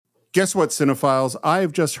Guess what, cinephiles? I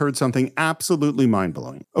have just heard something absolutely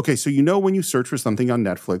mind-blowing. Okay, so when you search for something on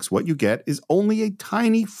Netflix, what you get is only a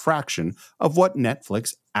tiny fraction of what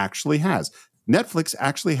Netflix actually has. Netflix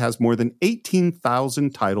actually has more than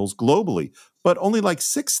 18,000 titles globally, but only like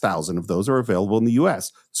 6,000 of those are available in the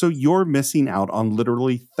US. So you're missing out on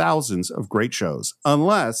literally thousands of great shows,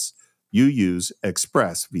 unless you use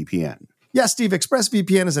ExpressVPN. Yeah, Steve,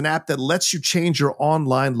 ExpressVPN is an app that lets you change your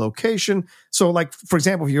online location. So, like, for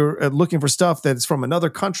example, if you're looking for stuff that's from another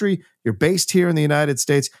country, you're based here in the United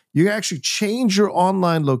States, you can actually change your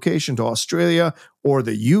online location to Australia or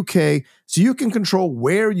the UK so you can control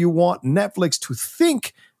where you want Netflix to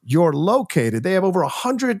think you're located. They have over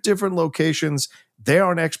 100 different locations there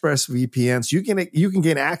on ExpressVPN. So you can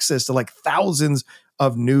gain access to like thousands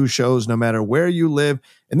of new shows no matter where you live.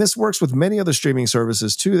 And this works with many other streaming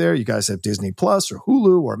services too there. You guys have Disney Plus or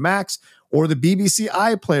Hulu or Max or the BBC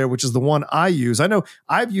iPlayer, which is the one I use. I know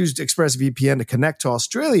I've used ExpressVPN to connect to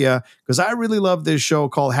Australia because I really love this show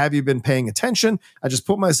called Have You Been Paying Attention? I just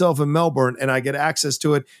put myself in Melbourne and I get access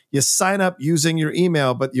to it. You sign up using your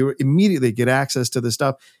email, but you immediately get access to the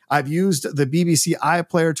stuff. I've used the BBC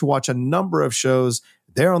iPlayer to watch a number of shows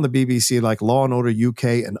there on the BBC, like Law and Order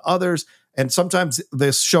UK and others. And sometimes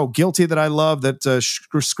this show Guilty that I love that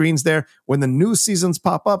screens there, when the new seasons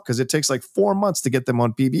pop up, because it takes like 4 months to get them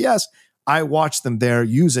on PBS, I watch them there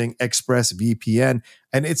using ExpressVPN.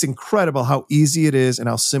 And it's incredible how easy it is and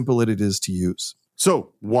how simple it is to use.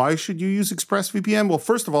 So why should you use ExpressVPN? Well,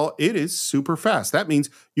 first of all, it is super fast. That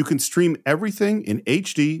means you can stream everything in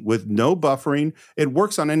HD with no buffering. It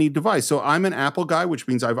works on any device. So I'm an Apple guy, which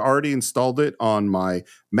means I've already installed it on my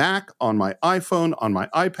Mac, on my iPhone, on my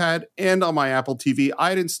iPad, and on my Apple TV.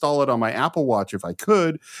 I'd install it on my Apple Watch if I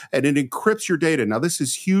could, and it encrypts your data. Now, this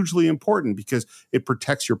is hugely important because it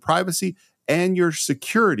protects your privacy and your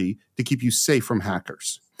security to keep you safe from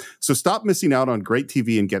hackers. So stop missing out on great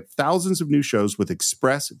TV and get thousands of new shows with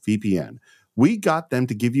ExpressVPN. We got them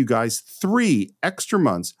to give you guys 3 extra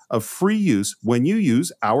months of free use when you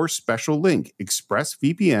use our special link,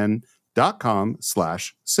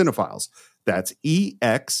 expressvpn.com/cinephiles. That's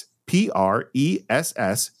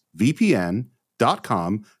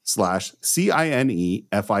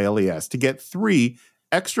expressvpn.com/CINEFILES to get 3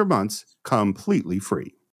 extra months completely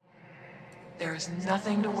free. There is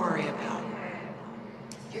nothing to worry about.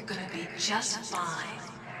 You're gonna be just fine.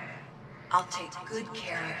 I'll take good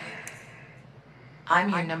care of you. I'm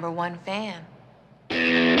your #1 fan.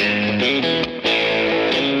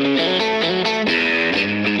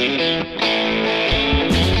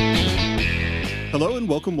 Hello and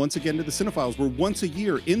welcome once again to the Cinephiles, where once a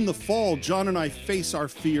year in the fall, John and I face our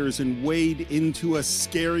fears and wade into a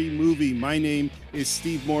scary movie. My name is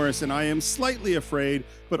Steve Morris, and I am slightly afraid,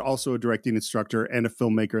 but also a directing instructor and a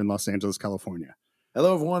filmmaker in Los Angeles, California.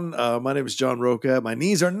 Hello, everyone. My name is John Roca. My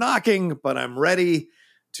knees are knocking, but I'm ready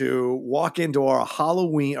to walk into our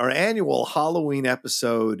annual Halloween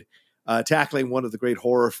episode, tackling one of the great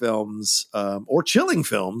horror films or chilling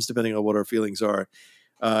films, depending on what our feelings are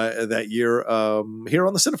that year here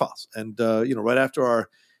on the Cinephiles. And, right after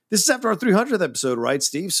this is after our 300th episode, right,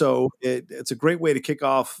 Steve? So it's a great way to kick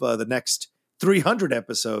off the next 300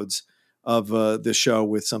 episodes of the show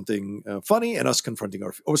with something funny and us confronting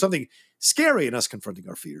or something scary and us confronting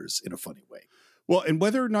our fears in a funny way. Well, and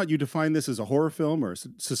whether or not you define this as a horror film or a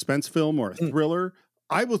suspense film or a thriller,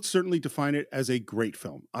 I will certainly define it as a great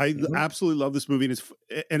film. I absolutely love this movie.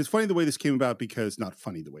 And it's funny the way this came about, because not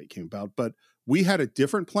funny the way it came about, but we had a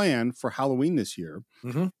different plan for Halloween this year.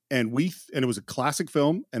 And it was a classic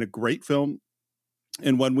film and a great film,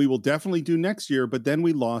 and one we will definitely do next year. But then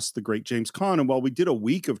we lost the great James Caan. And while we did a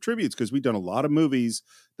week of tributes, because we've done a lot of movies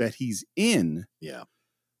that he's in,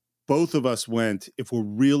 both of us went, if we're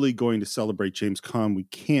really going to celebrate James Caan, we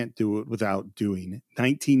can't do it without doing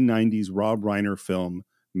 1990s Rob Reiner film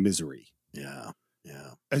Misery. Yeah.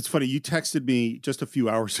 It's funny, you texted me just a few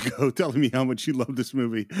hours ago telling me how much you love this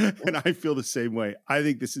movie, and I feel the same way. I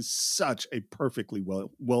think this is such a perfectly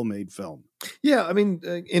well-made film. Yeah, I mean,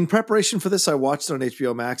 in preparation for this, I watched it on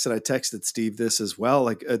HBO Max, and I texted Steve this as well.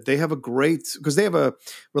 Like, they have because they have a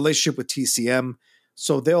relationship with TCM,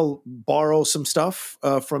 so they'll borrow some stuff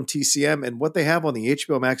from TCM. And what they have on the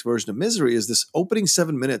HBO Max version of Misery is this opening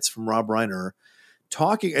 7 minutes from Rob Reiner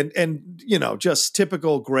talking, and just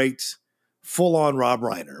typical great full-on Rob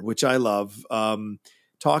Reiner, which I love,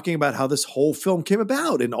 talking about how this whole film came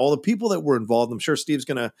about and all the people that were involved. I'm sure Steve's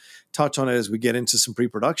going to touch on it as we get into some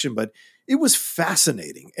pre-production, but it was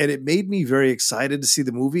fascinating, and it made me very excited to see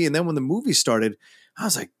the movie. And then when the movie started, I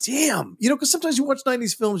was like, damn, because sometimes you watch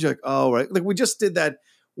 90s films, you're like, oh, right. Like we just did that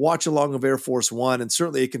watch along of Air Force One, and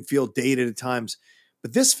certainly it can feel dated at times.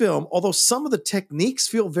 But this film, although some of the techniques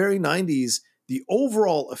feel very 90s, the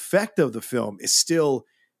overall effect of the film is still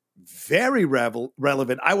very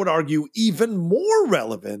relevant. I would argue even more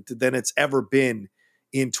relevant than it's ever been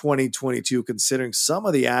in 2022, considering some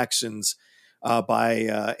of the actions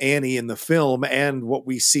by Annie in the film and what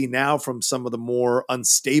we see now from some of the more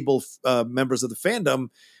unstable members of the fandom,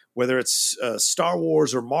 whether it's Star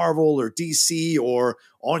Wars or Marvel or DC or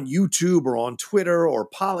on YouTube or on Twitter or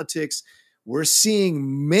politics. We're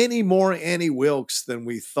seeing many more Annie Wilkes than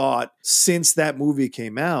we thought since that movie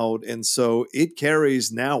came out. And so it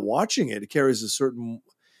carries, now watching it, it carries a certain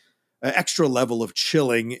extra level of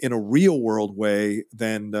chilling in a real world way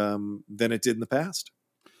than it did in the past.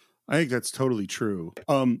 I think that's totally true.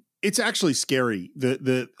 It's actually scary.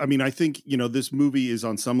 I mean, I think, this movie is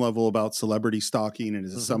on some level about celebrity stalking and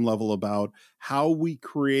is some level about how we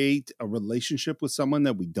create a relationship with someone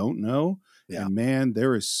that we don't know. Yeah. And man,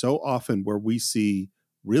 there is so often where we see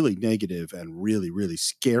really negative and really, really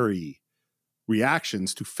scary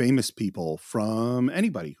reactions to famous people from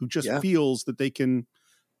anybody who just feels that they can.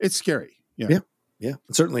 It's scary. Yeah. And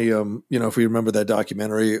certainly, if we remember that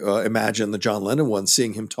documentary, Imagine, the John Lennon one,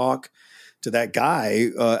 seeing him talk to that guy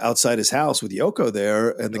outside his house with Yoko there.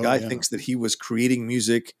 And the guy thinks that he was creating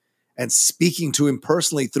music and speaking to him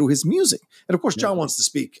personally through his music. And of course, John wants to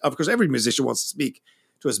speak. Of course, every musician wants to speak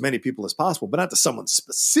to as many people as possible, but not to someone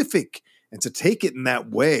specific. And to take it in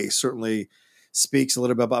that way certainly speaks a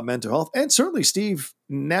little bit about mental health. And certainly, Steve,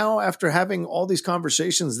 now after having all these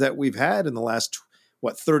conversations that we've had in the last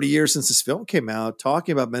 30 years since this film came out,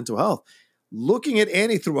 talking about mental health, looking at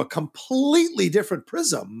Annie through a completely different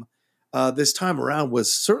prism this time around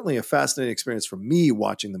was certainly a fascinating experience for me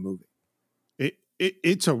watching the movie.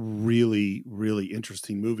 It's a really, really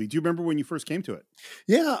interesting movie. Do you remember when you first came to it?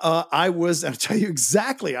 Yeah, I'll tell you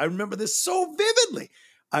exactly. I remember this so vividly.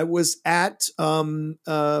 I was at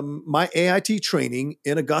my AIT training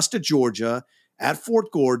in Augusta, Georgia, at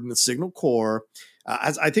Fort Gordon, the Signal Corps.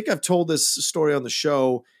 As I think I've told this story on the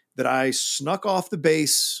show, that I snuck off the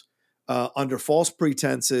base under false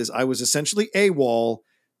pretenses. I was essentially AWOL,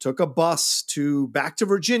 took a bus back to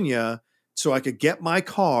Virginia so I could get my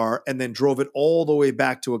car, and then drove it all the way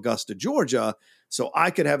back to Augusta, Georgia, so I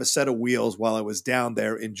could have a set of wheels while I was down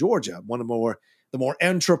there in Georgia. One of the more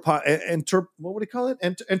enterprising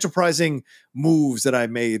moves that I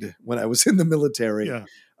made when I was in the military. Yeah.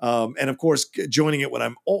 And of course, joining it when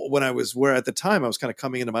I was where at the time I was kind of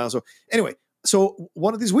coming into my own. So anyway, so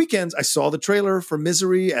one of these weekends I saw the trailer for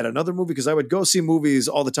Misery at another movie, because I would go see movies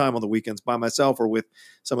all the time on the weekends by myself or with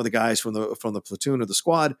some of the guys from the platoon or the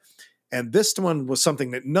squad. And this one was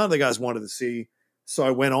something that none of the guys wanted to see. So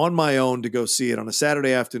I went on my own to go see it on a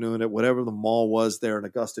Saturday afternoon at whatever the mall was there in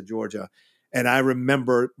Augusta, Georgia. And I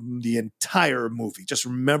remember the entire movie. Just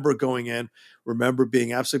remember going in, remember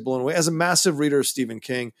being absolutely blown away as a massive reader of Stephen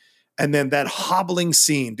King. And then that hobbling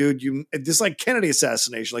scene, dude, just like Kennedy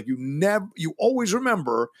assassination, like you always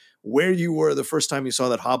remember where you were the first time you saw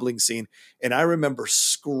that hobbling scene. And I remember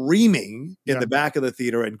screaming in the back of the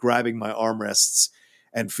theater and grabbing my armrests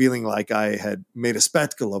and feeling like I had made a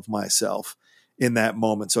spectacle of myself in that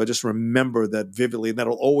moment. So I just remember that vividly. And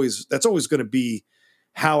that's always going to be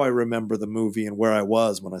how I remember the movie and where I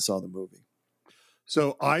was when I saw the movie.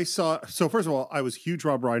 So first of all, I was a huge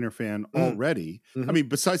Rob Reiner fan already. Mm-hmm. I mean,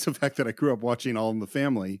 besides the fact that I grew up watching All in the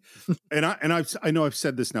Family, and I know I've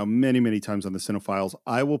said this now many, many times on the Cinephiles,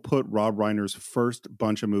 I will put Rob Reiner's first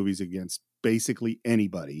bunch of movies against basically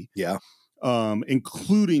anybody. Yeah.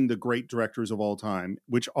 Including the great directors of all time,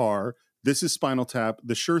 which are This Is Spinal Tap,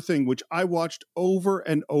 The Sure Thing, which I watched over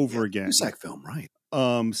and over again. Cusack film, right?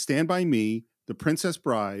 Stand By Me, The Princess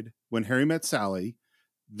Bride, When Harry Met Sally,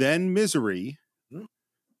 then Misery,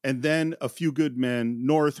 and then A Few Good Men,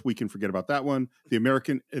 North, we can forget about that one, The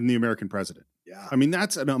American President. Yeah. I mean,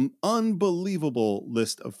 that's an unbelievable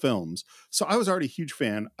list of films. So I was already a huge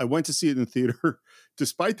fan. I went to see it in the theater,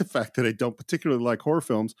 despite the fact that I don't particularly like horror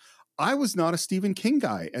films. I was not a Stephen King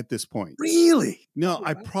guy at this point. Really? No,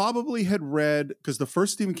 I probably had read, because the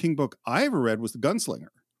first Stephen King book I ever read was The Gunslinger.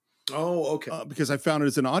 Oh, okay. Because I found it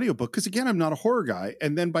as an audiobook, because again, I'm not a horror guy.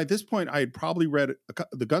 And then by this point, I had probably read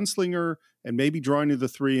The Gunslinger and maybe Drawing of the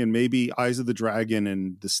Three and maybe Eyes of the Dragon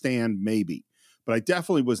and The Stand, maybe. But I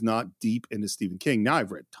definitely was not deep into Stephen King. Now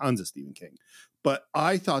I've read tons of Stephen King. But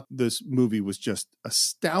I thought this movie was just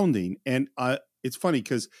astounding. And it's funny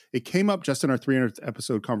because it came up just in our 300th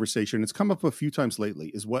episode conversation. It's come up a few times lately.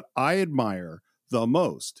 Is what I admire the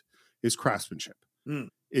most is craftsmanship.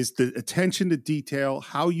 Is the attention to detail,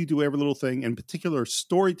 how you do every little thing, in particular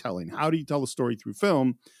storytelling. How do you tell a story through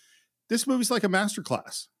film? This movie's like a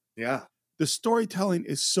masterclass. Yeah. The storytelling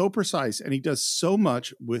is so precise, and he does so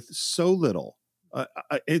much with so little.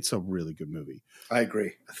 It's a really good movie. I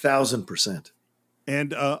agree, 1,000%.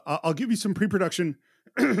 And I'll give you some pre-production,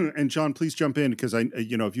 and John, please jump in because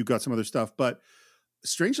if you've got some other stuff. But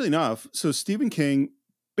strangely enough, so Stephen King,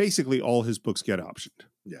 basically all his books get optioned.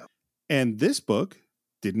 Yeah, and this book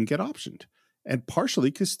didn't get optioned, and partially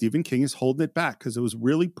because Stephen King is holding it back because it was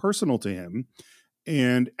really personal to him.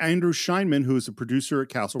 And Andrew Scheinman, who is a producer at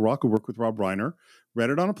Castle Rock, who worked with Rob Reiner,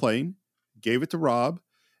 read it on a plane, gave it to Rob.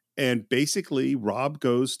 And basically, Rob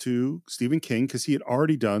goes to Stephen King because he had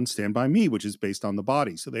already done Stand By Me, which is based on The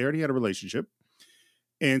Body. So they already had a relationship.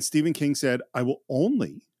 And Stephen King said, I will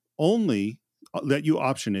only let you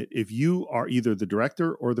option it if you are either the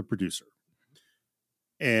director or the producer.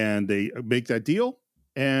 And they make that deal.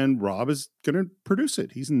 And Rob is going to produce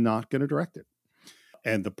it. He's not going to direct it.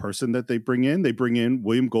 And the person that they bring in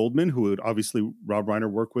William Goldman, who would obviously Rob Reiner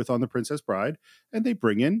work with on The Princess Bride, and they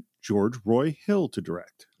bring in George Roy Hill to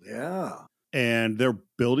direct. Yeah. And they're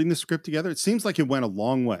building the script together. It seems like it went a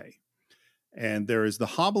long way. And there is the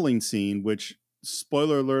hobbling scene, which,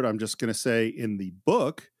 spoiler alert, I'm just going to say in the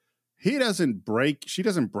book, she doesn't break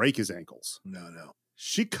his ankles. No.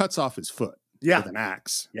 She cuts off his foot with an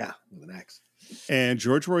axe. Yeah, with an axe. And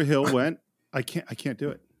George Roy Hill went, I can't do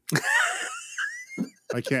it.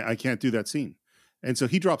 I can't do that scene. And so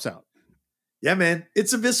he drops out. Yeah, man.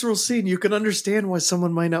 It's a visceral scene. You can understand why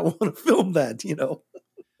someone might not want to film that,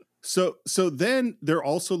 So then they're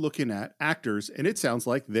also looking at actors, and it sounds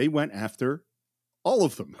like they went after all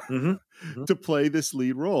of them to play this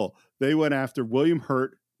lead role. They went after William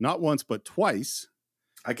Hurt, not once, but twice.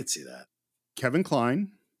 I could see that. Kevin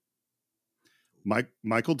Kline,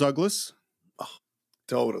 Michael Douglas. Oh,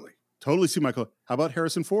 totally. Totally see Michael. How about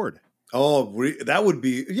Harrison Ford? Oh, that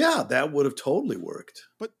would have totally worked.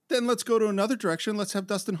 But then let's go to another direction. Let's have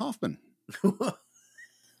Dustin Hoffman. It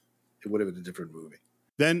would have been a different movie.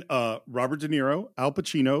 Then Robert De Niro, Al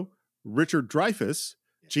Pacino, Richard Dreyfuss,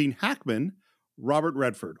 Gene Hackman, Robert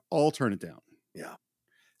Redford all turn it down. Yeah.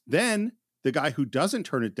 Then the guy who doesn't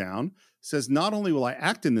turn it down says, not only will I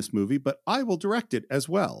act in this movie, but I will direct it as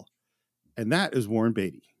well. And that is Warren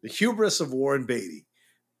Beatty. The hubris of Warren Beatty,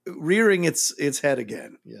 rearing its head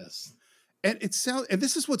again. Yes. And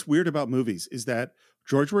this is what's weird about movies is that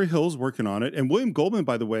George Roy Hill's working on it. And William Goldman,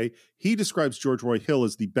 by the way, he describes George Roy Hill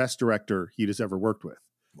as the best director he has ever worked with.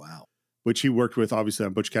 Wow. Which he worked with, obviously,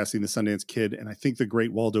 on Butch Cassidy and the Sundance Kid, and I think The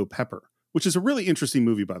Great Waldo Pepper, which is a really interesting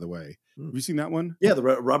movie, by the way. Have you seen that one? Yeah, the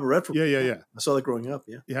Robert Redford. Yeah. I saw that growing up,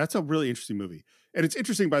 yeah. Yeah, it's a really interesting movie. And it's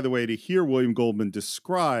interesting, by the way, to hear William Goldman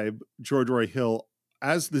describe George Roy Hill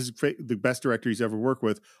as the best director he's ever worked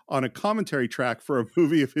with on a commentary track for a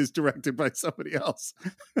movie of his directed by somebody else.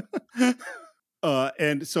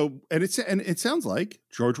 And it sounds like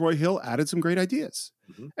George Roy Hill added some great ideas.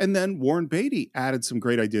 Mm-hmm. And then Warren Beatty added some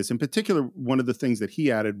great ideas. In particular, one of the things that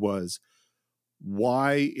he added was,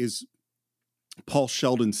 why is Paul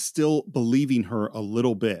Sheldon still believing her a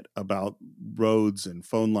little bit about roads and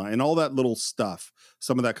phone line and all that little stuff?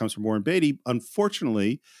 Some of that comes from Warren Beatty.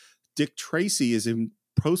 Unfortunately, Dick Tracy is in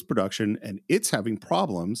post-production and it's having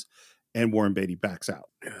problems, and Warren Beatty backs out.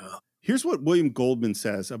 Yeah. Here's what William Goldman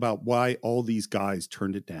says about why all these guys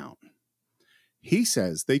turned it down. He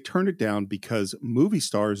says they turned it down because movie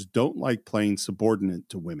stars don't like playing subordinate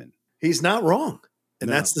to women. He's not wrong. And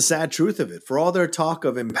that's the sad truth of it. For all their talk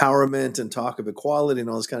of empowerment and talk of equality and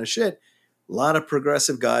all this kind of shit, a lot of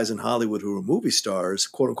progressive guys in Hollywood who were movie stars,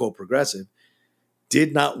 quote unquote progressive,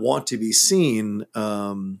 did not want to be seen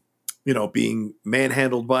being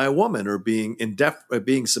manhandled by a woman or being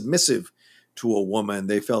being submissive to a woman.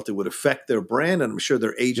 They felt it would affect their brand, and I'm sure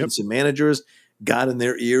their agents and managers got in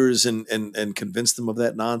their ears and convinced them of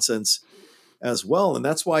that nonsense as well. And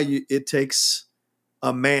that's why it takes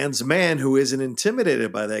a man's man who isn't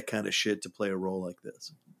intimidated by that kind of shit to play a role like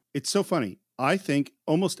this. It's so funny. I think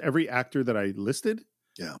almost every actor that I listed,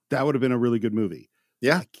 that would have been a really good movie.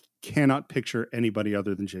 Yeah. I cannot picture anybody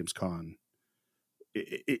other than James Caan.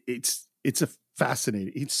 It's a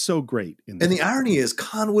fascinating. It's so great. And the irony is,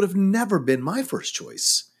 Caan would have never been my first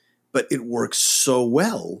choice, but it works so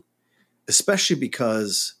well, especially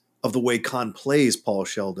because of the way Caan plays Paul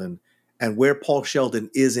Sheldon and where Paul Sheldon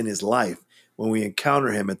is in his life when we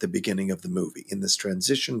encounter him at the beginning of the movie, in this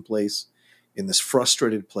transition place, in this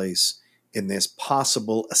frustrated place, in this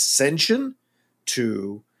possible ascension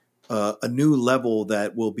to a new level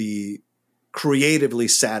that will be creatively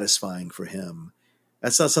satisfying for him.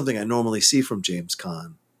 That's not something I normally see from James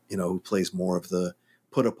Caan, who plays more of the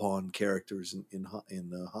put upon characters in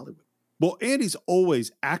Hollywood. Well, Andy's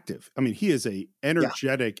always active. I mean, he is a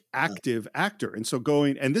energetic, active actor. And so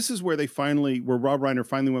and this is where where Rob Reiner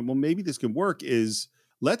finally went, well, maybe this can work, is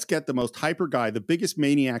let's get the most hyper guy, the biggest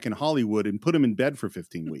maniac in Hollywood, and put him in bed for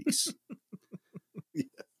 15 weeks.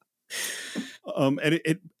 And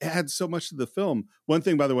it adds so much to the film. One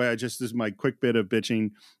thing, by the way, this is my quick bit of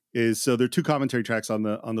bitching, is so there are two commentary tracks on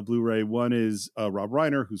the Blu-ray. One is Rob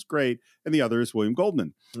Reiner, who's great, and the other is William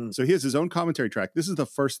Goldman. So he has his own commentary track. This is the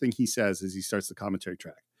first thing he says as he starts the commentary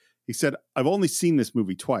track. He said, "I've only seen this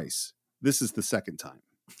movie twice. This is the second time."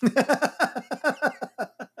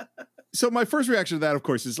 So my first reaction to that, of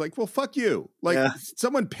course, is like, well, fuck you. Like,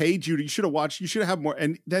 someone paid you. You should have watched. You should have more.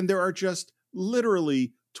 And then there are just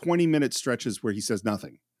literally 20-minute stretches where he says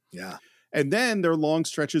nothing. Yeah. And then there are long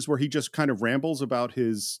stretches where he just kind of rambles about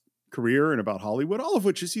his career and about Hollywood, all of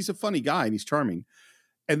which is he's a funny guy and he's charming.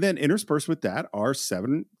 And then interspersed with that are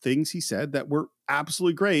 7 things he said that were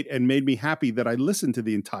absolutely great and made me happy that I listened to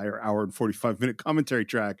the entire hour and 45-minute commentary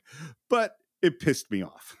track, but it pissed me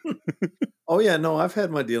off. Oh, yeah. No, I've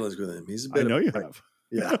had my dealings with him. He's a bit I know you have.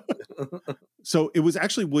 Yeah. So it was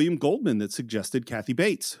actually William Goldman that suggested Kathy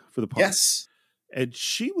Bates for the part. Yes. And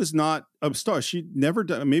she was not a star. She'd never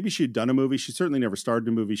done, maybe she'd done a movie. She certainly never starred in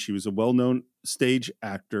a movie. She was a well-known stage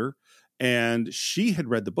actor, and she had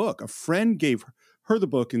read the book. A friend gave her the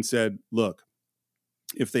book and said, look,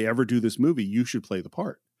 if they ever do this movie, you should play the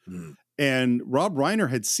part. Mm. And Rob Reiner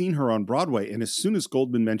had seen her on Broadway. And as soon as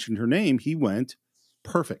Goldman mentioned her name, he went,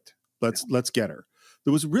 perfect. Let's get her.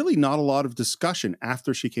 There was really not a lot of discussion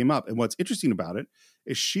after she came up. And what's interesting about it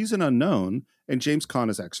is she's an unknown, and James Caan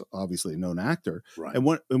is actually obviously a known actor. Right. And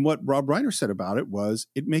what Rob Reiner said about it was,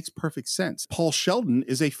 it makes perfect sense. Paul Sheldon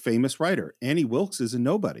is a famous writer. Annie Wilkes is a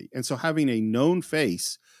nobody. And so having a known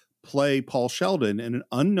face play Paul Sheldon and an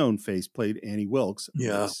unknown face played Annie Wilkes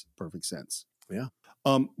makes perfect sense. Yeah.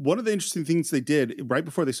 One of the interesting things they did right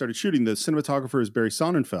before they started shooting, the cinematographer is Barry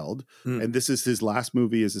Sonnenfeld, and this is his last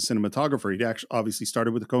movie as a cinematographer. He'd actually obviously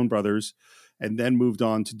started with the Coen brothers and then moved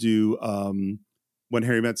on to do When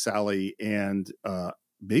Harry Met Sally, and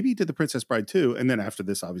maybe he did The Princess Bride too. And then after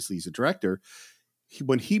this, obviously he's a director.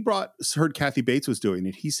 When he heard Kathy Bates was doing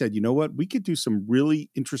it, he said, you know what, we could do some really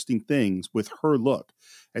interesting things with her look.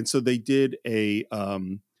 And so they did a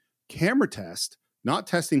camera test, not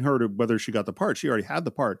testing her to whether she got the part. She already had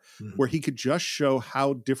the part, where he could just show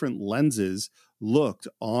how different lenses looked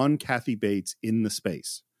on Kathy Bates in the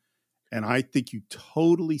space. And I think you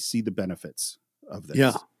totally see the benefits of this.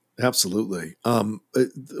 Yeah, absolutely. One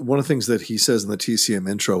of the things that he says in the TCM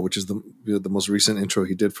intro, which is the most recent intro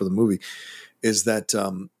he did for the movie, is that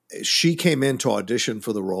she came in to audition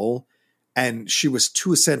for the role and she was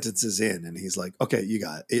 2 sentences in and he's like, okay, you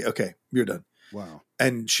got it. Okay, you're done. Wow.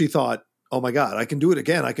 And she thought, oh my God, I can do it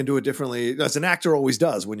again. I can do it differently, as an actor always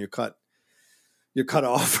does when you're cut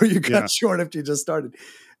off or you cut short after you just started.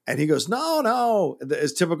 And he goes, no,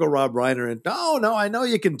 it's typical Rob Reiner. And no, I know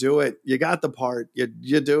you can do it. You got the part.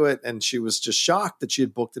 You do it. And she was just shocked that she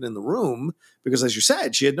had booked it in the room because, as you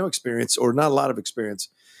said, she had no experience, or not a lot of experience,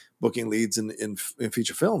 booking leads in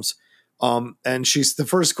feature films. And the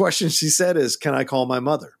first question she said is, can I call my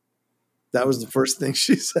mother? That was the first thing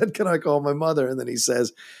she said. Can I call my mother? And then he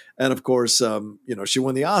says, and of course, she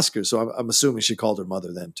won the Oscar. So I'm assuming she called her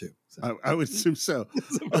mother then too. So. I would assume so.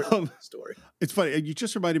 It's a very good story. It's funny. You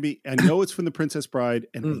just reminded me, I know it's from The Princess Bride,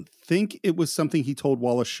 and I think it was something he told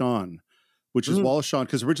Wallace Shawn, which is Wallace Shawn,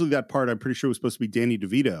 because originally that part, I'm pretty sure, was supposed to be Danny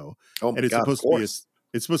DeVito. Oh my and it's God, supposed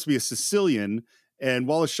to be a Sicilian. And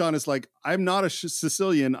Wallace Shawn is like, I'm not a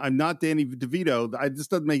Sicilian. I'm not Danny DeVito. This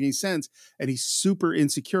doesn't make any sense. And he's super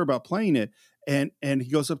insecure about playing it. And he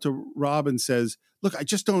goes up to Rob and says, look, I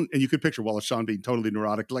just don't. And you could picture Wallace Shawn being totally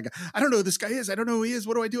neurotic. Like, I don't know who this guy is. I don't know who he is.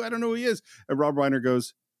 What do I do? I don't know who he is. And Rob Reiner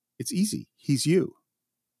goes, it's easy. He's you.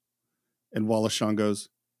 And Wallace Shawn goes,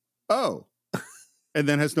 oh, and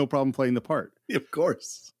then has no problem playing the part. Of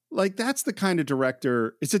course. Like, that's the kind of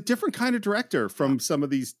director. It's a different kind of director from some of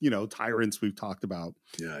these, tyrants we've talked about.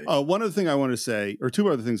 Yeah. One other thing I want to say, or 2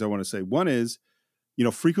 other things I want to say. One is,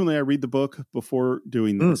 frequently I read the book before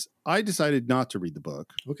doing this. I decided not to read the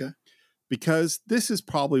book. Okay. Because this is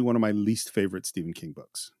probably one of my least favorite Stephen King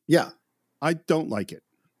books. Yeah. I don't like it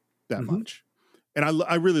that much. And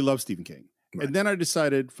I really love Stephen King. Right. And then I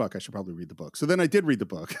decided, fuck, I should probably read the book. So then I did read the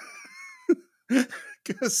book.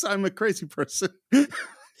 Because I'm a crazy person.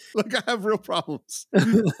 Like, I have real problems.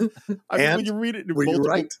 Mean, when you read it, were you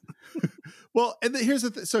right? Well, and here's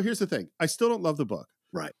the thing. I still don't love the book.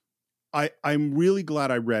 Right. I'm really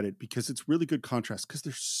glad I read it because it's really good contrast because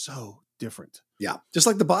they're so different. Yeah. Just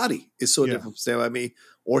like The Body is so different from Stand By Me,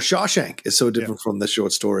 or Shawshank is so different from the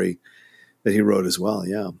short story that he wrote as well.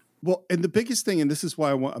 Yeah. Well, and the biggest thing, and this is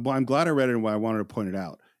why why I'm glad I read it and why I wanted to point it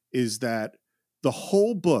out, is that the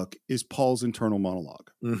whole book is Paul's internal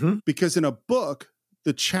monologue. Mm-hmm. Because in a book,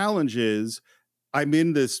 the challenge is I'm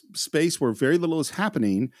in this space where very little is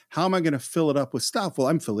happening. How am I going to fill it up with stuff? Well,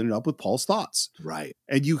 I'm filling it up with Paul's thoughts. Right.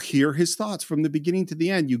 And you hear his thoughts from the beginning to the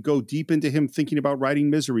end. You go deep into him thinking about writing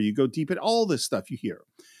Misery. You go deep in all this stuff you hear.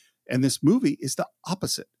 And this movie is the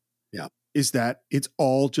opposite. Yeah. Is that it's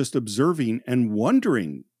all just observing and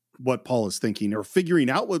wondering what Paul is thinking or figuring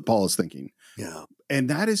out what Paul is thinking. Yeah. And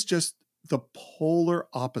that is just the polar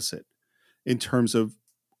opposite in terms of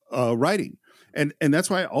writing. And that's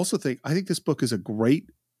why I think this book is a great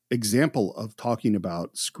example of talking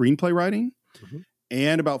about screenplay writing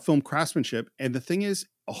and about film craftsmanship. And the thing is,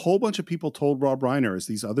 a whole bunch of people told Rob Reiner as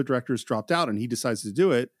these other directors dropped out and he decides to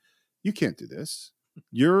do it, you can't do this.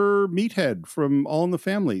 You're Meathead from All in the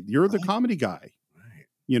Family. You're the comedy guy,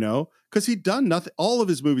 you know, because he'd done nothing. All of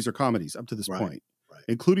his movies are comedies up to this point,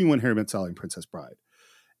 including When Harry Met Sally and Princess Bride.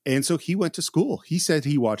 And so he went to school. He said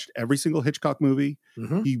he watched every single Hitchcock movie.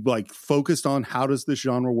 He focused on how does this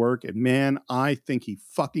genre work? And man, I think he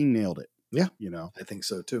fucking nailed it. Yeah. You know, I think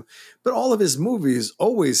so too. But all of his movies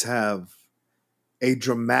always have a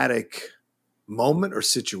dramatic moment or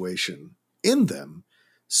situation in them.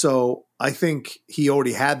 So I think he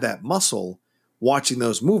already had that muscle. Watching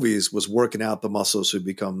those movies was working out the muscle so he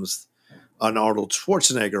becomes an Arnold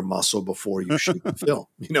Schwarzenegger muscle before you shoot the film,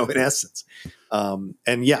 you know, in essence.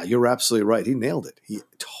 And yeah, you're absolutely right. He nailed it. He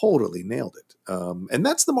totally nailed it. And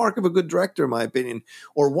that's the mark of a good director, in my opinion,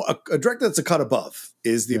 or a director that's a cut above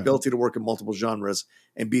is the ability to work in multiple genres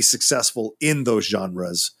and be successful in those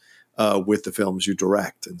genres with the films you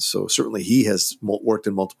direct. And so certainly he has worked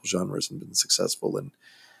in multiple genres and been successful. And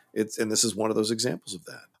this is one of those examples of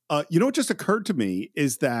that. You know, what just occurred to me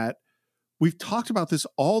is that we've talked about this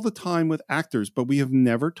all the time with actors, but we have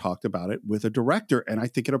never talked about it with a director. And I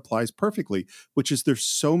think it applies perfectly, which is there's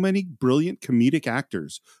so many brilliant comedic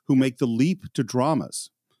actors who make the leap to dramas.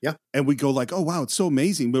 Yeah. And we go like, oh, wow, it's so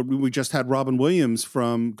amazing. But we just had Robin Williams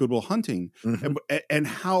from Good Will Hunting and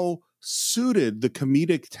how suited the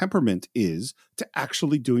comedic temperament is to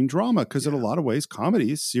actually doing drama. Because in a lot of ways,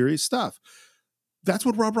 comedy is serious stuff. That's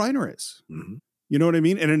what Rob Reiner is. You know what I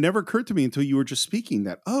mean? And it never occurred to me until you were just speaking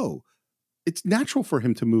that, it's natural for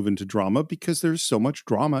him to move into drama because there's so much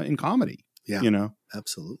drama in comedy. Yeah, you know,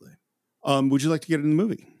 absolutely. Would you like to get in the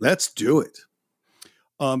movie? Let's do it.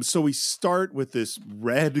 So we start with this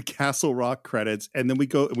red Castle Rock credits, and then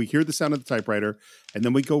we hear the sound of the typewriter, and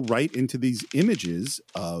then we go right into these images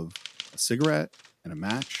of a cigarette and a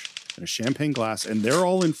match and a champagne glass, and they're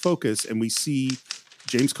all in focus, and we see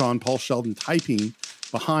James Caan, Paul Sheldon typing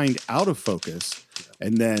behind out of focus,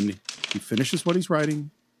 and then he finishes what he's writing.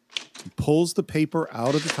 He pulls the paper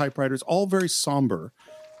out of the typewriter. It's all very somber.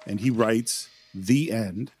 And he writes "The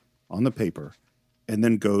End" on the paper and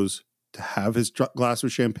then goes to have his glass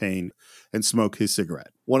of champagne and smoke his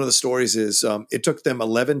cigarette. One of the stories is it took them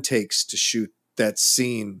 11 takes to shoot that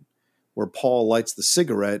scene where Paul lights the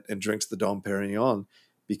cigarette and drinks the Dom Perignon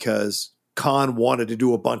because Caan wanted to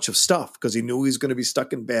do a bunch of stuff because he knew he was going to be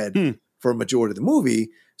stuck in bed for a majority of the movie.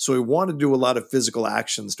 So he wanted to do a lot of physical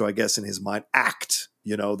actions to, I guess, in his mind, act,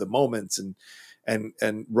 you know, the moments.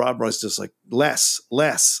 And Rob was just like, less.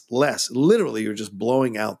 Literally, you're just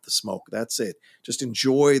blowing out the smoke. That's it. Just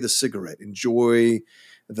enjoy the cigarette. Enjoy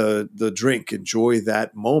the drink. Enjoy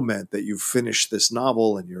that moment that you've finished this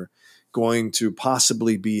novel and you're going to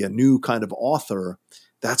possibly be a new kind of author.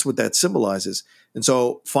 That's what that symbolizes. And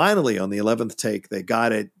so finally, on the 11th take, they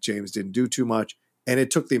got it. James didn't do too much. And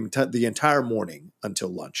it took the entire morning until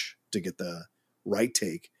lunch to get the right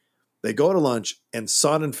take. They go to lunch, and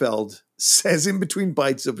Sonnenfeld says in between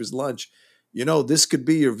bites of his lunch, you know, this could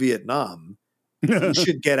be your Vietnam. You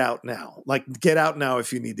should get out now. Like, get out now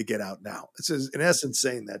if you need to get out now. It's in essence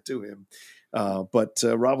saying that to him. But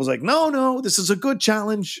Rob was like, no, this is a good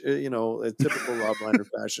challenge. You know, a typical Rob Reiner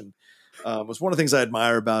fashion. Was one of the things I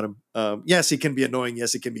admire about him. Yes, he can be annoying.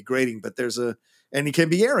 Yes, he can be grating, but and he can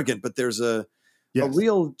be arrogant, but there's a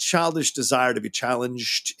real childish desire to be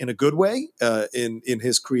challenged in a good way in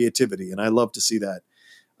his creativity. And I love to see that.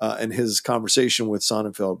 And his conversation with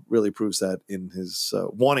Sonnenfeld really proves that in his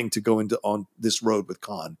wanting to go on this road with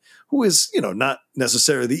Caan, who is, you know, not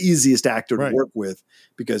necessarily the easiest actor to work with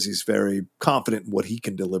because he's very confident in what he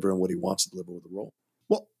can deliver and what he wants to deliver with the role.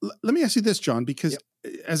 Well, let me ask you this, John, because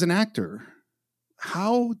as an actor,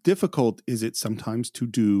 how difficult is it sometimes to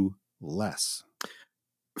do less?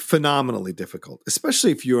 Phenomenally difficult,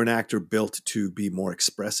 especially if you're an actor built to be more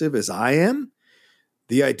expressive, as I am.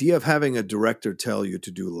 The idea of having a director tell you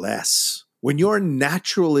to do less when you're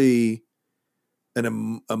naturally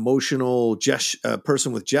emotional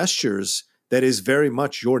person with gestures that is very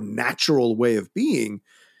much your natural way of being,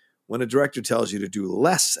 when a director tells you to do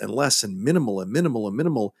less and less and minimal and minimal and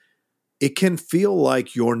minimal, it can feel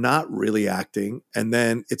like you're not really acting. And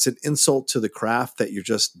then it's an insult to the craft that you're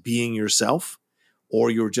just being yourself, or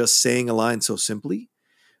you're just saying a line so simply.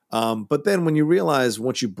 But then when you realize,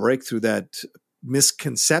 once you break through that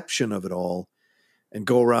misconception of it all and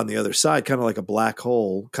go around the other side, kind of like a black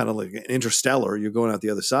hole, kind of like an interstellar, you're going out the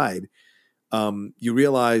other side. You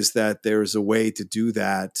realize that there's a way to do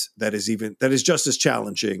that that is just as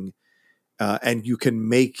challenging, and you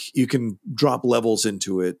can drop levels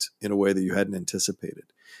into it in a way that you hadn't anticipated.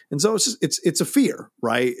 And so it's a fear,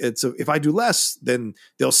 right? If I do less, then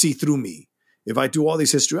they'll see through me. If I do all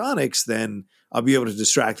these histrionics, then I'll be able to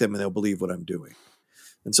distract them and they'll believe what I'm doing.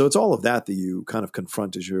 And so it's all of that you kind of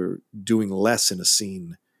confront as you're doing less in a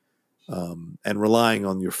scene, and relying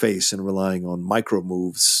on your face and relying on micro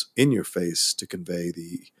moves in your face to convey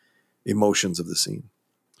the emotions of the scene.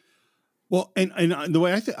 Well, and the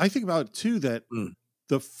way I think about it too, that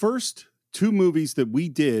the first two movies that we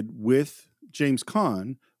did with James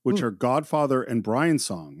Caan, which are Godfather and Brian's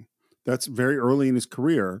Song, that's very early in his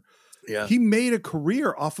career. Yeah. He made a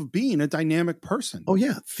career off of being a dynamic person. Oh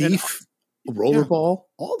yeah. Thief, Rollerball,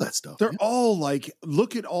 all that stuff. They're all like,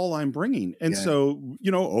 look at all I'm bringing. And so,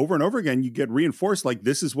 over and over again, you get reinforced, like,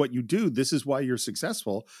 this is what you do. This is why you're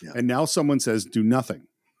successful. Yeah. And now someone says, do nothing.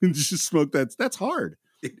 Just smoke. That's hard.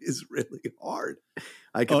 It is really hard.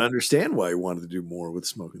 I can understand why he wanted to do more with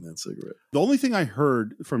smoking that cigarette. The only thing I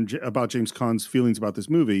heard about James Caan's feelings about this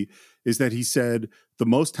movie is that he said, the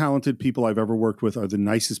most talented people I've ever worked with are the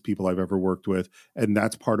nicest people I've ever worked with. And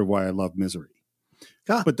that's part of why I love Misery.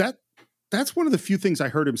 But that's one of the few things I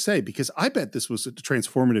heard him say, because I bet this was a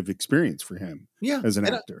transformative experience for him as an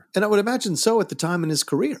actor. And I would imagine so at the time in his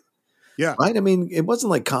career. Yeah. Right? I mean, it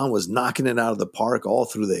wasn't like Caan was knocking it out of the park all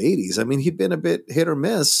through the 80s. I mean, he'd been a bit hit or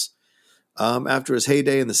miss after his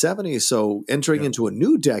heyday in the 70s. So entering into a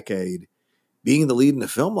new decade, being the lead in a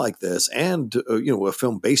film like this, and a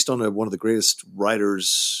film based on one of the greatest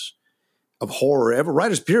writers of horror ever,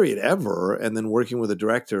 writers period ever, and then working with a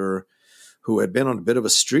director who had been on a bit of a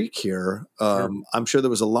streak here, I'm sure there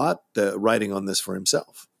was a lot writing on this for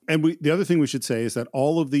himself. And the other thing we should say is that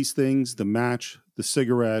all of these things, the match, the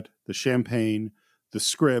cigarette, the champagne, the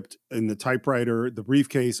script, and the typewriter, the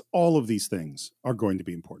briefcase, all of these things are going to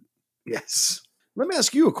be important. Yes. Let me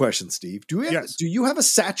ask you a question, Steve. Do you have a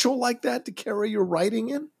satchel like that to carry your writing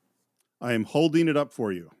in? I am holding it up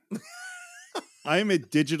for you. I am a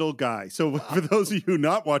digital guy. So for those of you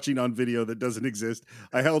not watching on video that doesn't exist,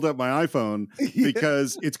 I held up my iPhone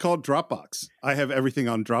because it's called Dropbox. I have everything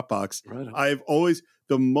on Dropbox. Right. I've always,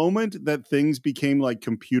 the moment that things became like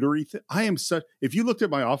computery, if you looked at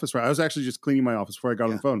my office, I was actually just cleaning my office before I got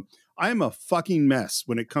on the phone. I am a fucking mess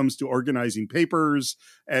when it comes to organizing papers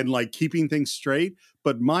and like keeping things straight.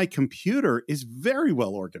 But my computer is very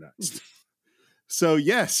well organized. So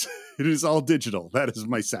yes, it is all digital. That is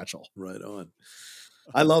my satchel. Right on.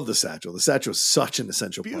 I love the satchel. The satchel is such an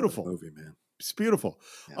essential part of the movie, man. It's beautiful.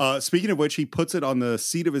 Yeah. Speaking of which, he puts it on the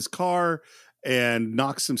seat of his car and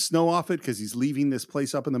knocks some snow off it because he's leaving this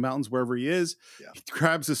place up in the mountains wherever he is. Yeah. He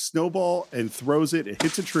grabs a snowball and throws it. It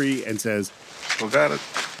hits a tree and says, "Forgot it."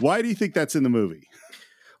 Why do you think that's in the movie?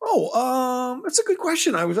 Oh, that's a good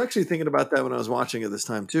question. I was actually thinking about that when I was watching it this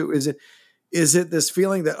time too. Is it this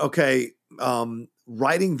feeling that, okay,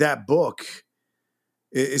 writing that book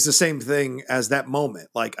is the same thing as that moment?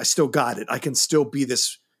 Like, I still got it. I can still be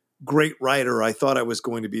this great writer I thought I was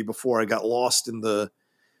going to be before I got lost in the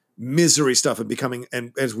misery stuff and becoming,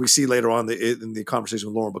 and as we see later on in the conversation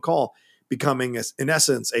with Lauren Bacall, becoming, in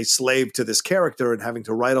essence, a slave to this character and having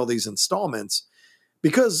to write all these installments.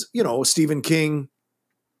 Because, Stephen King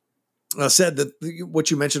said that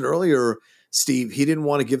what you mentioned earlier, Steve, he didn't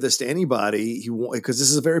want to give this to anybody because this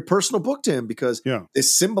is a very personal book to him, because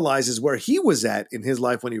this symbolizes where he was at in his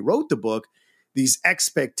life when he wrote the book, these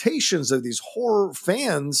expectations of these horror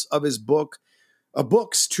fans of his books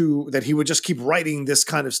that he would just keep writing this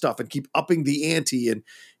kind of stuff and keep upping the ante. And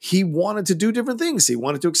he wanted to do different things. He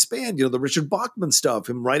wanted to expand, the Richard Bachman stuff,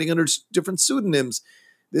 him writing under different pseudonyms.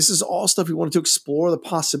 This is all stuff he wanted to explore the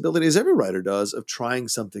possibility, as every writer does, of trying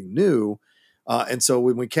something new. And so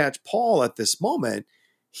when we catch Paul at this moment,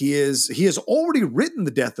 he has already written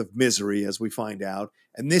The Death of Misery, as we find out,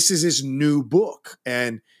 and this is his new book.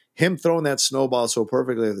 And him throwing that snowball so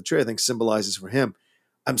perfectly at the tree, I think, symbolizes for him,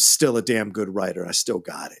 I'm still a damn good writer. I still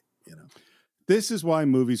got it. This is why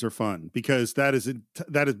movies are fun, because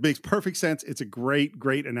that makes perfect sense. It's a great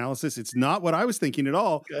analysis. It's not what I was thinking at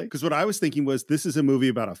all, Okay. because what I was thinking was this is a movie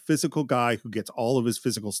about a physical guy who gets all of his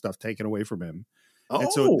physical stuff taken away from him.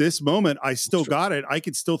 And so at this moment, I still got it. I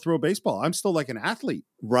could still throw a baseball. I'm still like an athlete.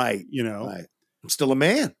 Right. You know, Right. I'm still a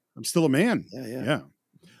man. I'm still a man. Yeah.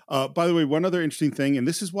 By the way, one other interesting thing, and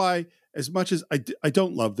this is why, as much as I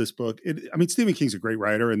don't love this book, Stephen King's a great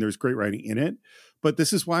writer and there's great writing in it, but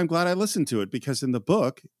this is why I'm glad I listened to it, because in the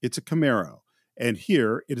book, it's a Camaro, and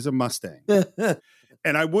here it is a Mustang.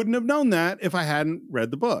 And I wouldn't have known that if I hadn't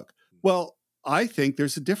read the book. Well, I think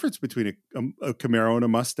there's a difference between a Camaro and a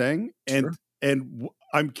Mustang, and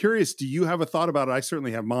I'm curious, do you have a thought about it? I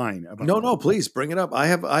certainly have mine. No, please bring it up. I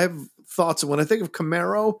have thoughts. When I think of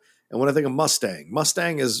Camaro and when I think of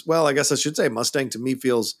Mustang is, well, I guess I should say Mustang to me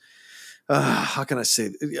feels, how can I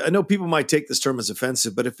say? I know people might take this term as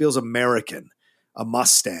offensive, but it feels American. A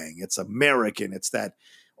Mustang, it's American. It's that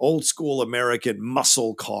old school American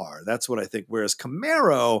muscle car. That's what I think. Whereas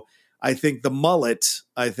Camaro, I think the mullet,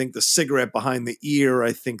 I think the cigarette behind the ear,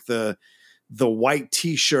 I think the white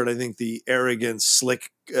T-shirt, I think the arrogant,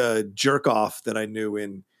 slick jerk off that I knew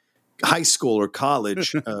in high school or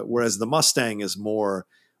college. Whereas the Mustang is more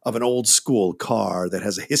of an old school car that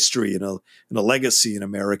has a history and a legacy in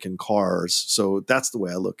American cars. So that's the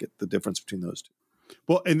way I look at the difference between those two.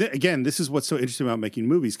 Well, and again, this is what's so interesting about making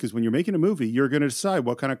movies, because when you're making a movie, you're going to decide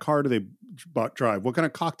what kind of car do they drive, what kind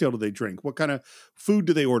of cocktail do they drink, what kind of food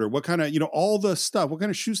do they order, what kind of, all the stuff, what kind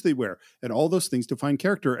of shoes they wear, and all those things define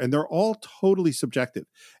character, and they're all totally subjective.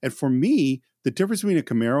 And for me, the difference between a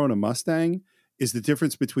Camaro and a Mustang is the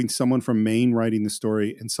difference between someone from Maine writing the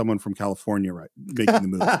story and someone from California making the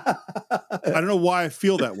movie. I don't know why I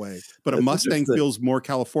feel that way, but a Mustang feels more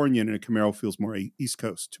Californian and a Camaro feels more East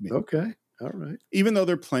Coast to me. Okay. All right. Even though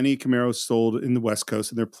there are plenty of Camaros sold in the West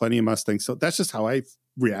Coast and there are plenty of Mustangs. So that's just how I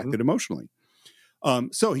reacted emotionally.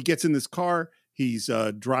 So he gets in this car. He's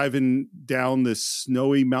driving down this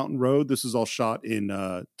snowy mountain road. This is all shot in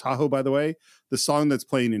Tahoe, by the way. The song that's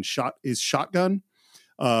playing is Shotgun,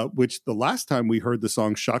 which the last time we heard the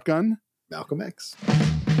song Shotgun, Malcolm X,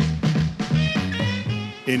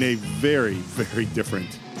 in a very, very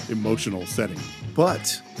different emotional setting.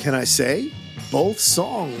 But can I say, both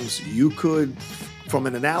songs, you could, from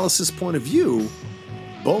an analysis point of view,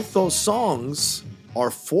 both those songs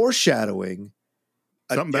are foreshadowing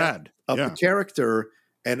something bad of the character,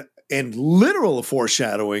 and literal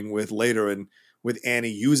foreshadowing with later and with Annie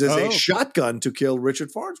uses a shotgun to kill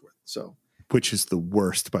Richard Farnsworth. So, which is the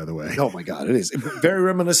worst, by the way. Oh my God, it is very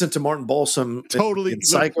reminiscent to Martin Balsam totally in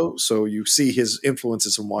Psycho. So you see his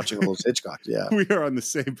influences from watching all those Hitchcock. Yeah, we are on the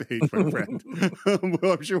same page, my friend.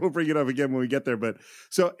 Well, I'm sure we'll bring it up again when we get there. But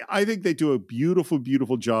so I think they do a beautiful,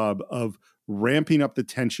 beautiful job of ramping up the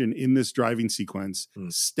tension in this driving sequence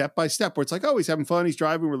step by step, where it's like, oh, he's having fun, he's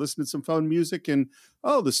driving, we're listening to some fun music, and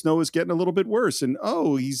oh, the snow is getting a little bit worse, and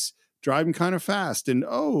oh, he's driving kind of fast, and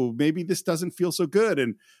oh, maybe this doesn't feel so good,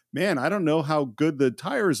 and man, I don't know how good the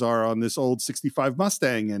tires are on this old 65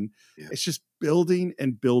 Mustang, and it's just building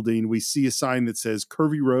and building. We see a sign that says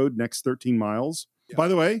Curvy Road, next 13 miles. By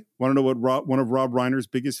the way, want to know what one of Rob Reiner's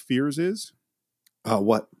biggest fears is?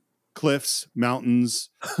 What? Cliffs, mountains,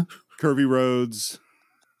 curvy roads.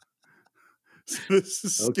 So this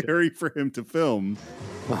is scary for him to film.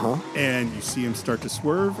 And you see him start to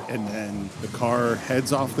swerve, and then the car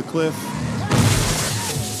heads off the cliff.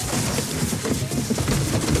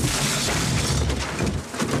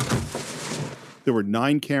 There were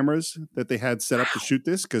 9 cameras that they had set up to shoot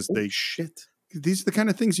this, because these are the kind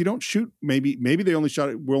of things you don't shoot. Maybe they only shot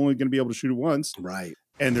it. We're only going to be able to shoot it once. Right.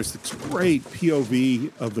 And there's this great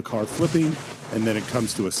POV of the car flipping, and then it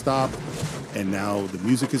comes to a stop, and now the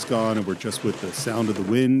music is gone, and we're just with the sound of the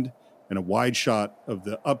wind and a wide shot of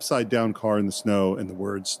the upside down car in the snow, and the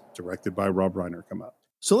words directed by Rob Reiner come up.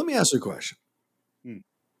 So let me ask you a question.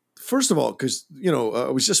 First of all, because, I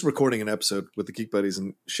was just recording an episode with the Geek Buddies,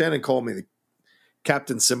 and Shannon called me the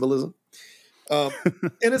Captain Symbolism. And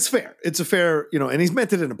it's fair. It's a fair, and he's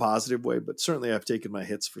meant it in a positive way, but certainly I've taken my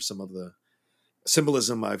hits for some of the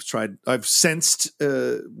symbolism I've sensed,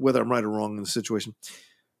 whether I'm right or wrong in the situation.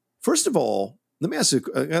 First of all, let me ask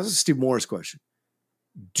Steve Moore's question.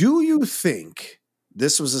 Do you think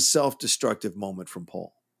this was a self-destructive moment from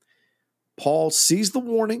Paul? Paul sees the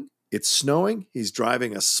warning. It's snowing. He's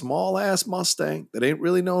driving a small-ass Mustang that ain't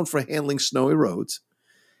really known for handling snowy roads.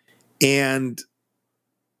 And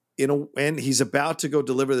he's about to go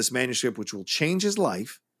deliver this manuscript, which will change his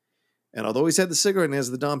life. And although he's had the cigarette and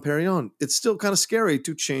has the Dom Perignon, it's still kind of scary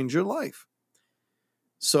to change your life.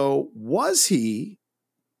 So was he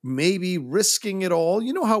maybe risking it all.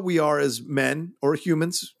 You know how we are as men or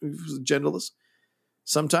humans, genderless.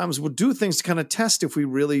 Sometimes we'll do things to kind of test if we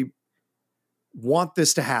really want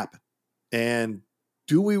this to happen. And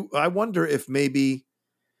I wonder if maybe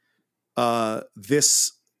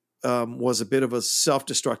this was a bit of a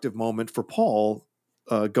self-destructive moment for Paul,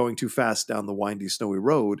 going too fast down the windy, snowy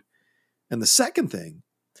road. And the second thing,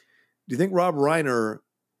 do you think Rob Reiner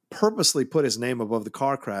purposely put his name above the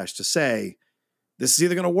car crash to say, this is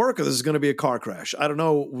either going to work or this is going to be a car crash? I don't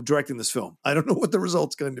know, directing this film. I don't know what the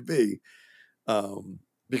result's going to be.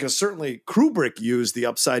 Because certainly Kubrick used the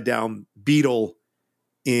upside down beetle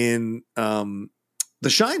in The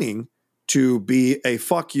Shining to be a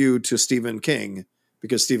fuck you to Stephen King,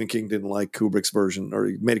 because Stephen King didn't like Kubrick's version, or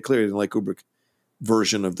he made it clear he didn't like Kubrick's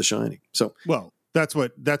version of The Shining. So, well, that's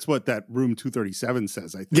what that Room 237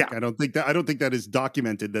 says. I think. Yeah. I don't think that is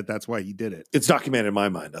documented that's why he did it. It's documented in my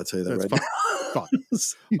mind. I'll tell you that That's right fine.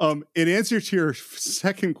 Fine. In answer to your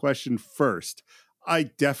second question first, I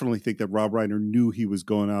definitely think that Rob Reiner knew he was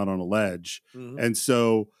going out on a ledge. Mhm. And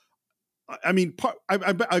so, I mean,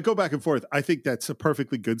 I go back and forth. I think that's a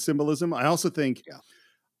perfectly good symbolism. I also think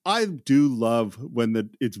I do love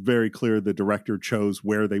when it's very clear the director chose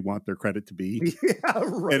where they want their credit to be. Yeah,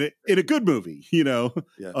 right. And in a good movie, you know,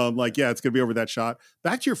 Yeah. it's going to be over that shot.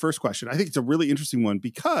 Back to your first question. I think it's a really interesting one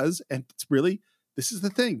because, and it's really, this is the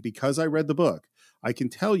thing, because I read the book, I can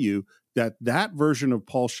tell you that version of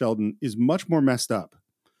Paul Sheldon is much more messed up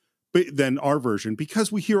than our version,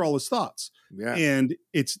 because we hear all his thoughts. Yeah. And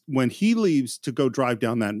it's when he leaves to go drive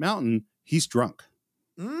down that mountain, he's drunk.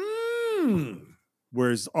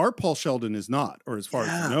 Whereas our Paul Sheldon is not, or as far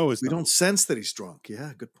as we know, is we not. don't sense that he's drunk.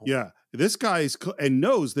 Yeah, good point. Yeah. This guy and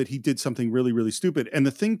knows that he did something really, really stupid. And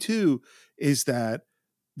the thing too is that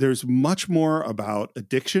there's much more about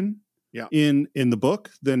addiction in the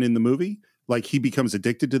book than in the movie. Like, he becomes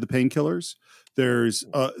addicted to the painkillers. There's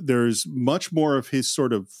much more of his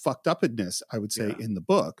sort of fucked upness, I would say, in the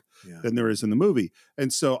book than there is in the movie.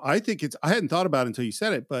 And so I think I hadn't thought about it until you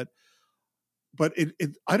said it, but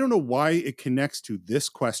it I don't know why it connects to this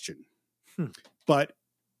question. But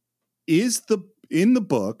in the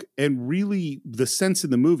book, and really the sense in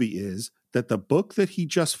the movie is that the book that he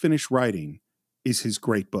just finished writing is his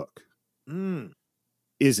great book.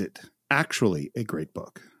 Is it actually a great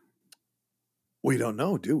book? We don't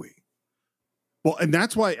know, do we? Well, and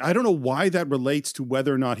that's why I don't know why that relates to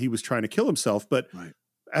whether or not he was trying to kill himself. But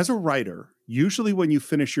as a writer, usually when you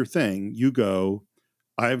finish your thing, you go,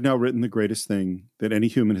 I have now written the greatest thing that any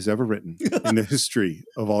human has ever written in the history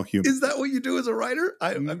of all humans. Is that what you do as a writer?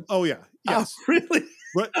 Oh, yeah. Yes. Oh, really?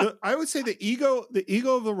 But I would say the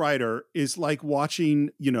ego of the writer is like watching,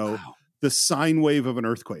 the sine wave of an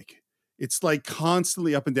earthquake. It's like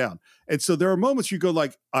constantly up and down. And so there are moments you go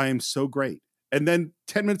like, I am so great. And then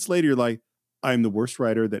 10 minutes later, you're like, I'm the worst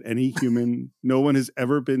writer that any human, no one has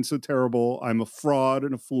ever been so terrible. I'm a fraud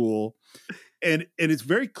and a fool. And it's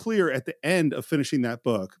very clear at the end of finishing that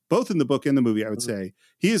book, both in the book and the movie, I would say,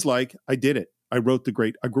 he is like, I did it. I wrote the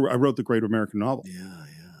great American novel. Yeah.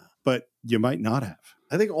 But you might not have.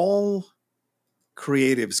 I think all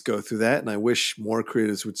creatives go through that, and I wish more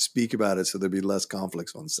creatives would speak about it so there'd be less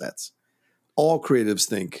conflicts on sets. All creatives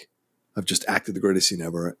think, I've just acted the greatest scene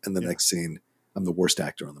ever, and the next scene, I'm the worst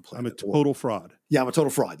actor on the planet. I'm a total fraud. Yeah, I'm a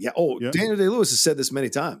total fraud. Yeah. Oh, Daniel Day-Lewis has said this many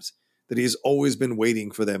times, that he's always been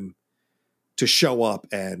waiting for them to show up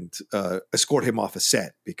and escort him off a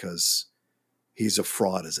set because he's a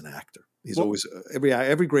fraud as an actor. He's always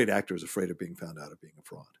every great actor is afraid of being found out of being a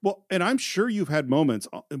fraud. Well, and I'm sure you've had moments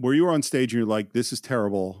where you were on stage and you're like, this is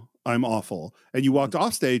terrible. I'm awful. And you walked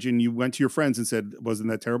off stage and you went to your friends and said,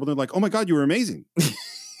 wasn't that terrible? They're like, oh my God, you were amazing.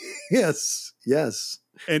 Yes.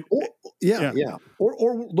 And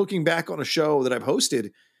or looking back on a show that I've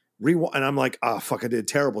hosted, and I'm like, fuck, I did a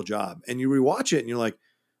terrible job. And you rewatch it and you're like,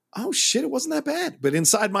 oh shit, it wasn't that bad. But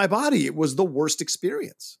inside my body, it was the worst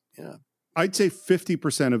experience. Yeah. I'd say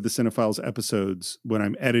 50% of the Cinephiles episodes, when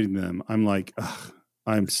I'm editing them, I'm like,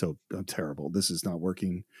 I'm terrible. This is not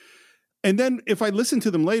working. And then if I listen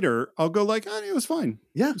to them later, I'll go like, it was fine.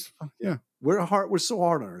 Yeah. Yeah. We're so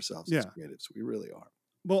hard on ourselves as creatives. We really are.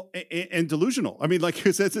 Well, and delusional. I mean, like,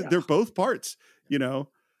 they're both parts,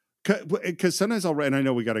 because sometimes I'll write, and I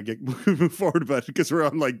know we got to move forward, but because we're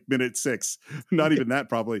on like minute 6, not even that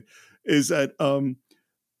probably, is that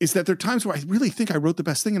there are times where I really think I wrote the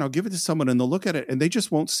best thing and I'll give it to someone and they'll look at it and they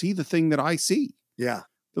just won't see the thing that I see. Yeah.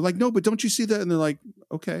 They're like, no, but don't you see that? And they're like,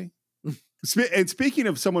 okay. And speaking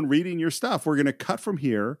of someone reading your stuff, we're going to cut from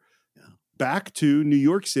here back to New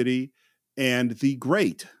York City and the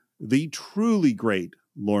truly great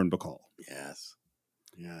Lauren Bacall. Yes.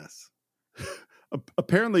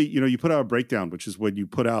 apparently, you put out a breakdown, which is when you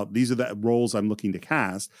put out, these are the roles I'm looking to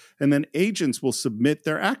cast. And then agents will submit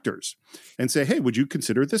their actors and say, hey, would you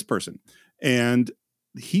consider this person? And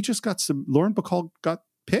he just got Lauren Bacall got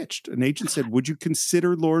pitched. An agent said, would you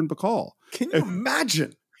consider Lauren Bacall? Can you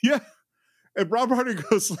imagine? Yeah. And Rob Reiner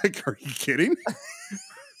goes like, are you kidding?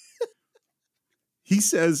 He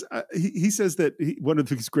says that one of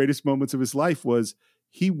his greatest moments of his life was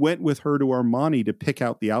he went with her to Armani to pick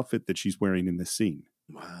out the outfit that she's wearing in this scene.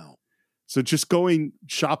 Wow. So just going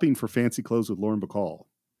shopping for fancy clothes with Lauren Bacall.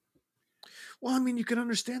 Well, I mean, you can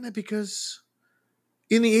understand that because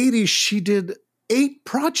in the 80s, she did 8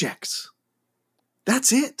 projects.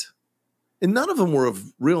 That's it. And none of them were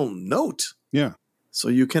of real note. Yeah. So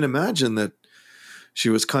you can imagine that she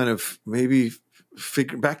was kind of maybe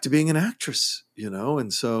figuring back to being an actress,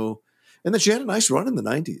 and then she had a nice run in the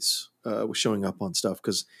 90s with showing up on stuff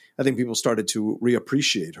because I think people started to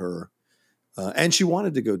reappreciate her and she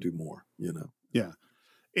wanted to go do more, Yeah.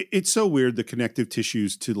 It's so weird, the connective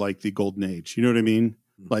tissues to like the golden age. You know what I mean?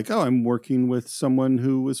 Mm-hmm. Like, oh, I'm working with someone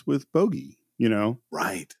who was with Bogey,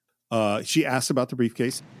 Right. She asked about the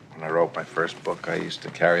briefcase. When I wrote my first book, I used to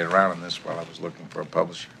carry it around in this while I was looking for a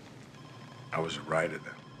publisher. I was a writer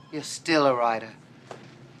then. You're still a writer.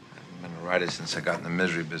 I've been a writer since I got in the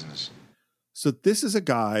misery business. So this is a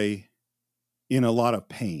guy in a lot of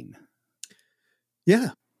pain. Yeah.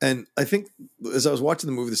 And I think as I was watching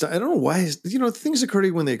the movie this time, I don't know why, things occur to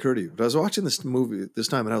you when they occur to you. But I was watching this movie this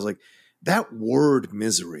time and I was like, that word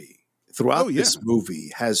misery throughout this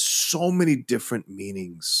movie has so many different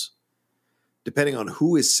meanings depending on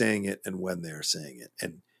who is saying it and when they're saying it.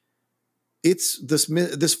 And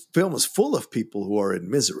this film is full of people who are in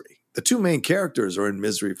misery. The 2 main characters are in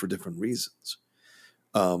misery for different reasons.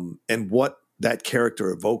 And what that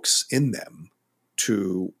character evokes in them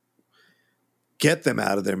to get them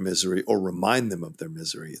out of their misery or remind them of their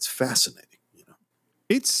misery. It's fascinating.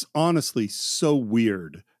 It's honestly so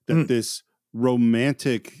weird that this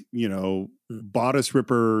romantic, bodice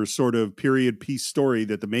ripper sort of period piece story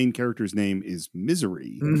that the main character's name is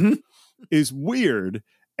Misery is weird.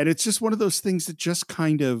 And it's just one of those things that just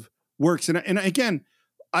kind of works. And again,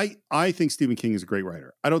 I think Stephen King is a great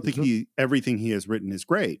writer. I don't think everything he has written is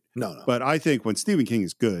great. No. But I think when Stephen King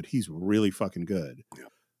is good, he's really fucking good. Yeah.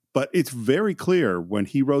 But it's very clear when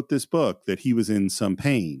he wrote this book that he was in some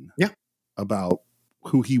pain about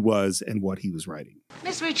who he was and what he was writing.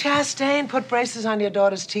 Misery Chastain put braces on your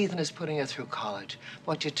daughter's teeth and is putting her through college.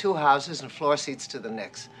 Bought you 2 houses and floor seats to the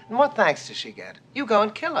Knicks. And what thanks does she get? You go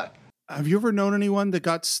and kill her. Have you ever known anyone that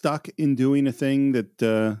got stuck in doing a thing that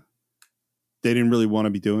they didn't really want to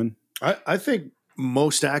be doing? I think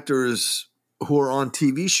most actors who are on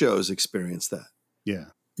TV shows experience that. Yeah.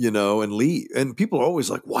 And leave. And people are always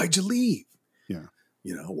like, why'd you leave? Yeah.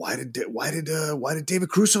 Why did David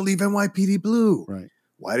Caruso leave NYPD Blue? Right.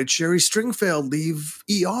 Why did Sherry Stringfield leave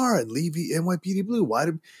ER and leave NYPD Blue?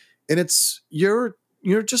 And it's you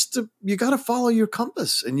got to follow your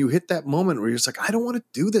compass, and you hit that moment where you're just like, I don't want to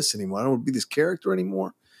do this anymore. I don't want to be this character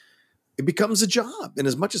anymore. It becomes a job. And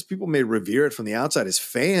as much as people may revere it from the outside as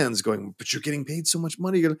fans going, but you're getting paid so much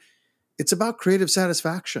money. It's about creative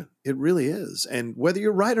satisfaction. It really is. And whether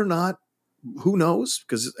you're right or not, who knows?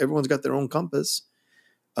 Because everyone's got their own compass.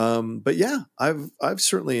 But yeah, I've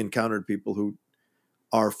certainly encountered people who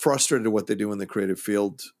are frustrated at what they do in the creative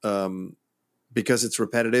field because it's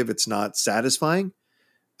repetitive, it's not satisfying,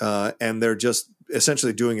 and they're just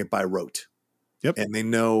essentially doing it by rote. Yep. And they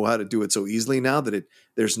know how to do it so easily now that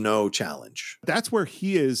there's no challenge. That's where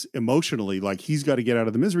he is emotionally. Like, he's got to get out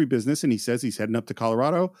of the misery business, and he says he's heading up to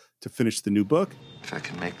Colorado to finish the new book. If I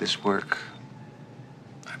can make this work,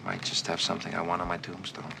 I might just have something I want on my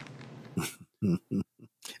tombstone.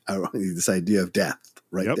 This idea of death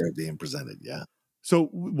right Yep. there being presented. Yeah. So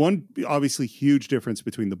one obviously huge difference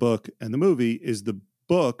between the book and the movie is the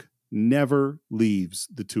book never leaves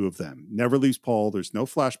the 2 of them. Never leaves Paul. There's no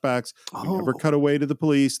flashbacks. We never cut away to the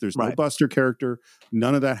police. There's no Right. Buster character.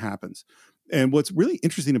 None of that happens. And what's really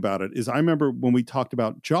interesting about it is I remember when we talked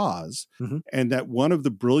about Jaws and that one of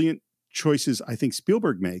the brilliant choices I think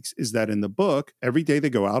Spielberg makes is that in the book, every day they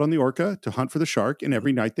go out on the orca to hunt for the shark, and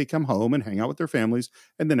every night they come home and hang out with their families,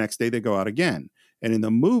 and the next day they go out again. And in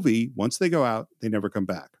the movie, once they go out, they never come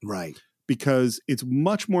back. Right. Because it's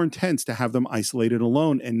much more intense to have them isolated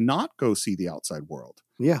alone and not go see the outside world.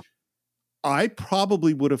 Yeah. I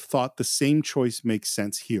probably would have thought the same choice makes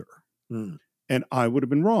sense here. And I would have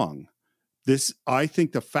been wrong. I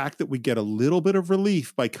think the fact that we get a little bit of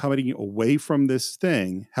relief by coming away from this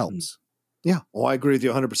thing helps. Yeah. Oh, I agree with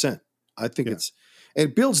you 100%. I think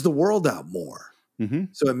it builds the world out more.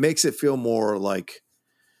 So it makes it feel more like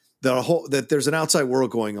that there's an outside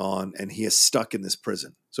world going on, and he is stuck in this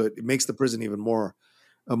prison. So it makes the prison even more.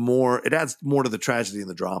 It adds more to the tragedy and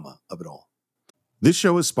the drama of it all. This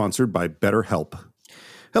show is sponsored by BetterHelp.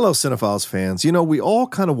 Hello, Cinephiles fans. We all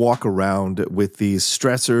kind of walk around with these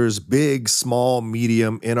stressors, big, small,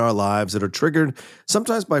 medium, in our lives that are triggered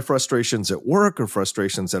sometimes by frustrations at work or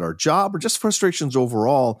frustrations at our job or just frustrations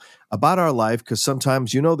overall about our life. Because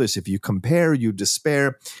sometimes, this, if you compare, you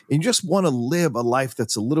despair, and you just want to live a life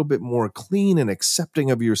that's a little bit more clean and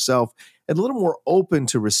accepting of yourself and a little more open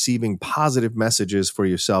to receiving positive messages for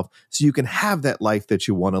yourself so you can have that life that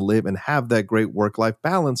you want to live and have that great work-life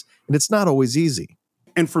balance. And it's not always easy.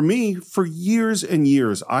 And for me, for years and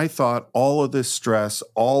years, I thought all of this stress,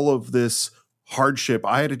 all of this hardship,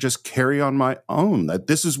 I had to just carry on my own, that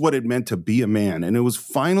this is what it meant to be a man. And it was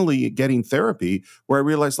finally getting therapy where I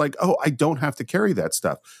realized I don't have to carry that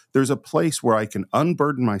stuff. There's a place where I can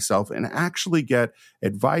unburden myself and actually get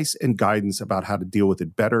advice and guidance about how to deal with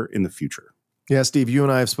it better in the future. Yeah, Steve, you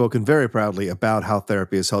and I have spoken very proudly about how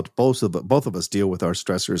therapy has helped both of us deal with our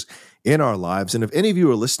stressors in our lives. And if any of you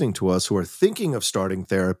are listening to us who are thinking of starting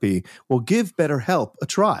therapy, well, give BetterHelp a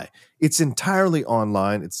try. It's entirely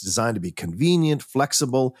online. It's designed to be convenient,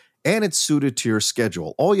 flexible, and it's suited to your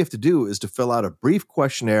schedule. All you have to do is to fill out a brief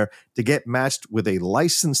questionnaire to get matched with a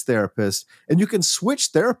licensed therapist, and you can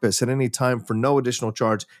switch therapists at any time for no additional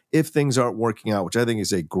charge if things aren't working out, which I think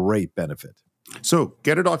is a great benefit. So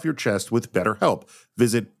get it off your chest with BetterHelp.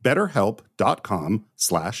 Visit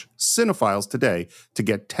betterhelp.com/cinephiles today to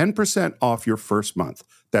get 10% off your first month.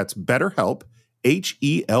 That's BetterHelp,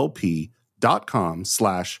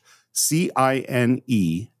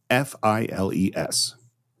 HELP.com/CINEFILES.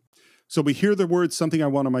 So we hear the words "something I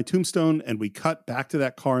want on my tombstone," and we cut back to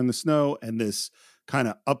that car in the snow and this kind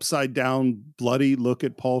of upside down, bloody look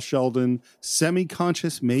at Paul Sheldon,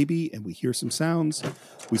 semi-conscious maybe, and we hear some sounds.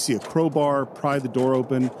 We see a crowbar pry the door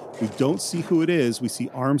open. We don't see who it is. We see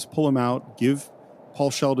arms pull him out, give Paul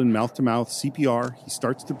Sheldon mouth-to-mouth CPR. He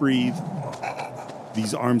starts to breathe.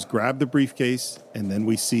 These arms grab the briefcase, and then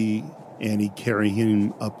we see Annie carry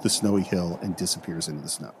him up the snowy hill and disappears into the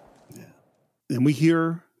snow. Yeah. Then we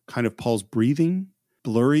hear kind of Paul's breathing,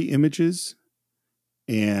 blurry images,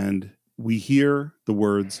 and we hear the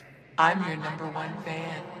words, I'm your number one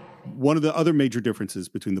fan. One of the other major differences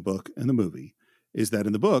between the book and the movie is that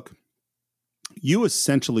in the book, you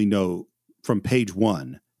essentially know from page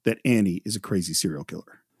 1 that Annie is a crazy serial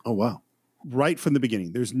killer. Oh, wow. Right from the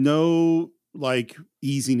beginning. There's no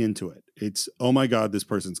easing into it. It's, oh my God, this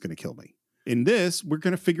person's going to kill me. In this, we're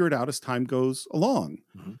going to figure it out as time goes along,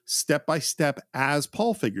 step by step, as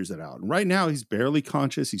Paul figures it out. And right now, he's barely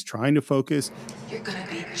conscious. He's trying to focus. You're going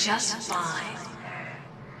to be just fine.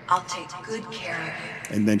 I'll take good care of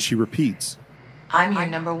you. And then she repeats, I'm your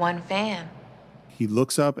number one fan. He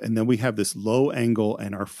looks up, and then we have this low angle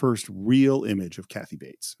and our first real image of Kathy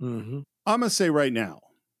Bates. Mm-hmm. I'm going to say right now,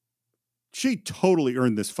 she totally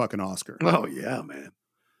earned this fucking Oscar. Oh, yeah, man.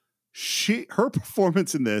 Her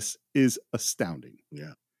performance in this is astounding.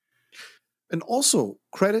 Yeah. And also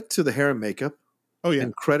credit to the hair and makeup. Oh, yeah.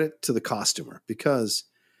 And credit to the costumer, because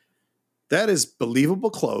that is believable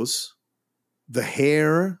clothes. The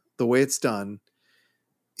hair, the way it's done.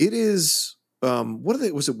 It is,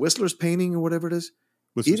 was it Whistler's painting or whatever it is?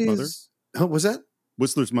 Whistler's mother? Was that?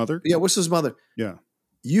 Whistler's mother? Yeah, Whistler's mother. Yeah.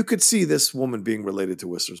 You could see this woman being related to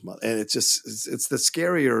Whistler's mother. And it's the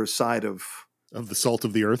scarier side of the salt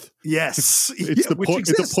of the earth. Yes. It's the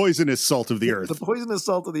poisonous salt of the earth. The poisonous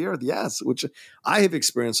salt of the earth, yes, which I have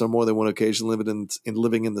experienced on more than one occasion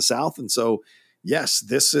living in the South. And so, yes,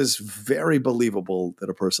 this is very believable that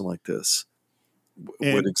a person like this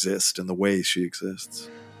would exist in the way she exists.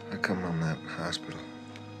 How come I'm not in the hospital?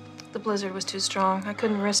 The blizzard was too strong. I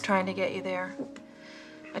couldn't risk trying to get you there.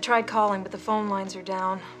 I tried calling, but the phone lines are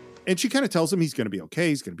down. And she kind of tells him he's going to be okay.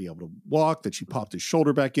 He's going to be able to walk, that she popped his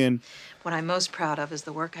shoulder back in. What I'm most proud of is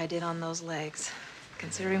the work I did on those legs.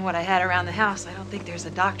 Considering what I had around the house, I don't think there's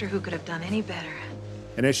a doctor who could have done any better.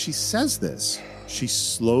 And as she says this, she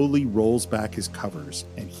slowly rolls back his covers,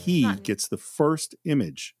 and he gets the first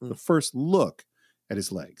image, the first look at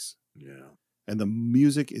his legs. Yeah. And the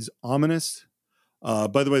music is ominous.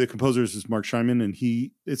 By the way, the composer is Mark Scheinman, and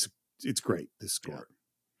it's great, this score. Yeah.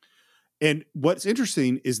 And what's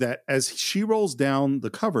interesting is that as she rolls down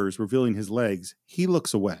the covers, revealing his legs, he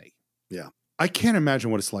looks away. Yeah. I can't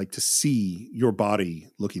imagine what it's like to see your body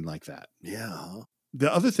looking like that. Yeah.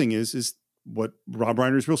 The other thing is what Rob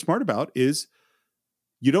Reiner is real smart about is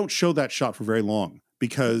you don't show that shot for very long,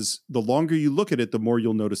 because the longer you look at it, the more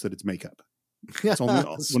you'll notice that it's makeup. It's only,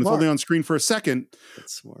 when it's only on screen for a second,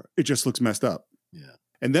 that's smart. It just looks messed up. Yeah.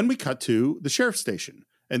 And then we cut to the sheriff's station.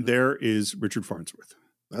 And there is Richard Farnsworth.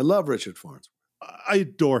 I love Richard Farnsworth. I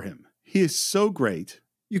adore him. He is so great.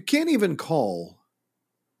 You can't even call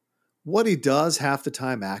what he does half the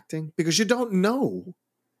time acting because you don't know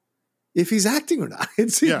if he's acting or not.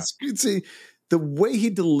 The way he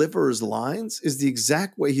delivers lines is the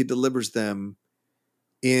exact way he delivers them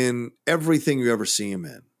in everything you ever see him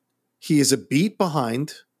in. He is a beat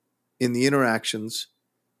behind in the interactions,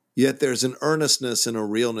 yet there's an earnestness and a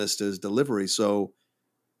realness to his delivery. So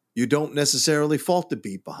you don't necessarily fault the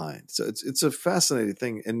beat behind. So it's a fascinating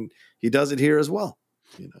thing. And he does it here as well.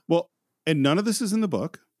 Well, and none of this is in the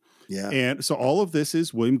book. Yeah. And so all of this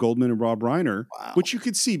is William Goldman and Rob Reiner, which you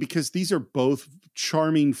could see because these are both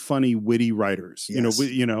charming, funny, witty writers, Yes.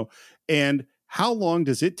 and how long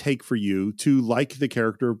does it take for you to like the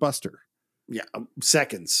character of Buster? Yeah.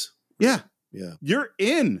 Seconds. Yeah. Yeah. You're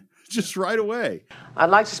in just right away. I'd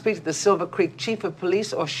like to speak to the Silver Creek chief of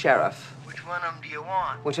police or sheriff. Which one of them do you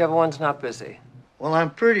want? Whichever one's not busy. Well,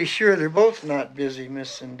 I'm pretty sure they're both not busy,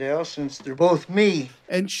 Miss Sindel, since they're both me.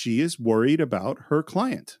 And she is worried about her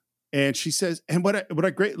client. And she says, and what I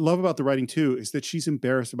love about the writing too is that she's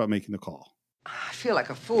embarrassed about making the call. I feel like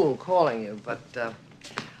a fool calling you, but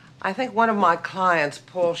I think one of my clients,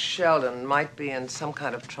 Paul Sheldon, might be in some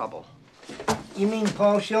kind of trouble. You mean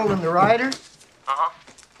Paul Sheldon, the writer? Uh-huh.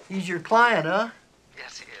 He's your client, huh?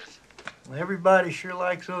 Yes, he is. Well, everybody sure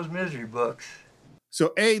likes those misery books.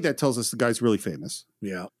 So that tells us the guy's really famous.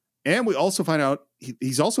 Yeah. And we also find out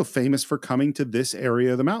he's also famous for coming to this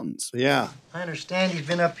area of the mountains. Yeah. I understand he's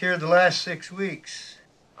been up here the last 6 weeks.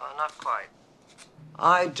 Not quite.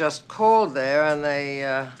 I just called there, and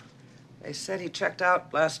they said he checked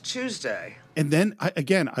out last Tuesday. And then,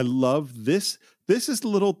 I love this. This is the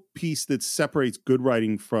little piece that separates good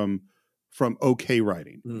writing from okay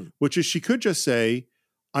writing, which is she could just say,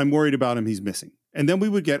 I'm worried about him, he's missing. And then we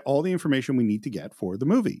would get all the information we need to get for the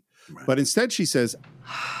movie. Right. But instead she says,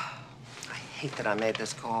 I hate that I made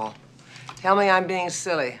this call. Tell me I'm being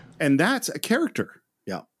silly. And that's a character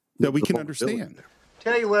that we can understand.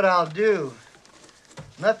 Tell you what I'll do.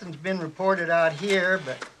 Nothing's been reported out here,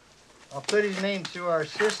 but I'll put his name through our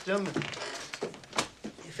system.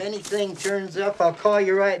 If anything turns up, I'll call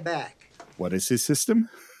you right back. What is his system?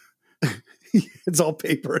 It's all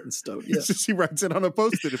paper and stuff. Yeah. He writes it on a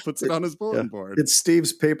Post-it and puts it on his bulletin board. It's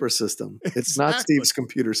Steve's paper system. It's not Steve's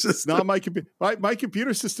computer system. It's not my computer. My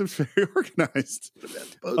computer system's very organized.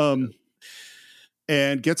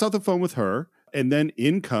 And gets off the phone with her. And then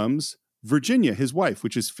in comes Virginia, his wife,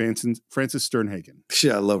 which is Frances Sternhagen.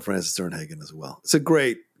 Yeah, I love Frances Sternhagen as well. It's a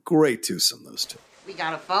great twosome, those two. We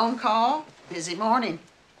got a phone call. Busy morning.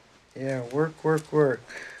 Yeah, work.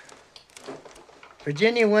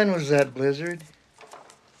 Virginia, when was that blizzard?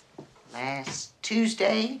 Last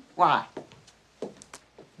Tuesday. Why?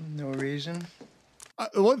 No reason.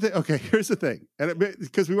 Okay, here's the thing. And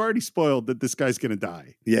because we've already spoiled that this guy's going to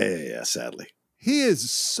die. Yeah, sadly. He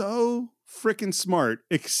is so freaking smart,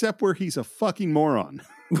 except where he's a fucking moron.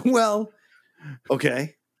 Well,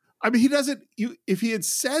 okay. I mean, he doesn't, if he had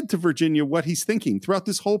said to Virginia what he's thinking throughout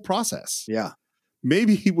this whole process,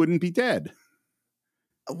 maybe he wouldn't be dead.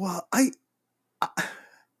 Well,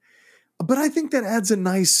 but I think that adds a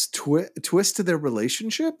nice twist to their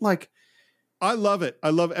relationship. Like, I love it. I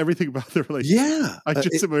love everything about their relationship. Yeah. I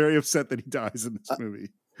just am very upset that he dies in this movie.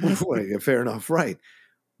 Fair enough. Right.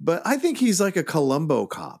 But I think he's like a Columbo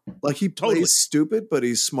cop. Like he plays stupid, but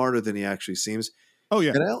he's smarter than he actually seems. Oh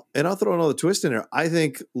yeah. And I'll throw another twist in there. I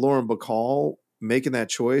think Lauren Bacall making that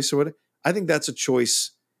choice or whatever, I think that's a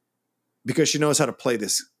choice because she knows how to play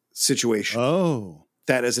this situation. Oh.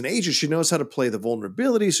 That as an agent, she knows how to play the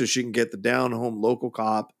vulnerability so she can get the down-home local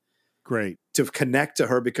cop great to connect to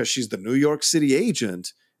her because she's the New York City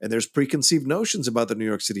agent and there's preconceived notions about the New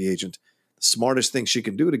York City agent. The smartest thing she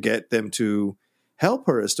can do to get them to help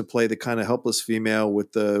her is to play the kind of helpless female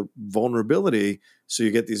with the vulnerability. So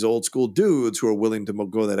you get these old school dudes who are willing to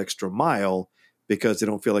go that extra mile because they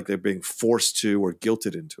don't feel like they're being forced to or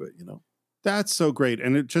guilted into it, That's so great.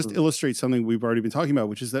 And it just illustrates something we've already been talking about,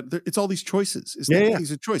 which is that it's all these choices. It's not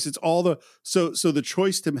a choice. It's all so the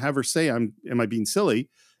choice to have her say, am I being silly?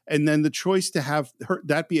 And then the choice to have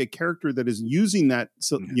that be a character that is using that,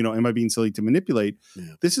 am I being silly to manipulate?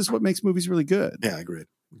 Yeah. This is what makes movies really good. Yeah, I agree.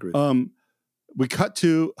 We cut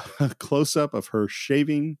to a close up of her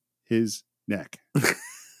shaving his neck.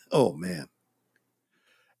 Oh man.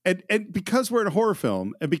 And because we're in a horror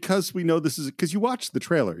film, and because we know this is because you watched the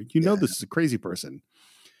trailer, this is a crazy person,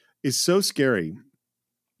 is so scary.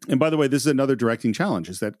 And by the way, this is another directing challenge: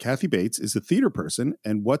 is that Kathy Bates is a theater person,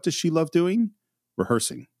 and what does she love doing?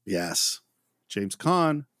 Rehearsing. Yes. James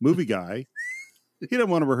Caan, movie guy, He didn't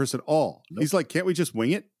want to rehearse at all. Nope. He's like, can't we just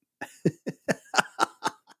wing it?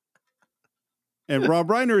 And Rob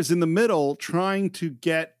Reiner is in the middle trying to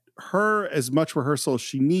get her as much rehearsal as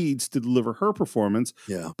she needs to deliver her performance.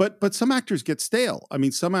 Yeah. But some actors get stale. I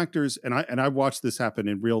mean, some actors, and I've watched this happen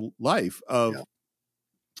in real life,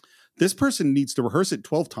 this person needs to rehearse it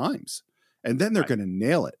 12 times and then they're going to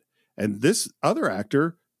nail it. And this other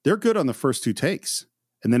actor, they're good on the first 2 takes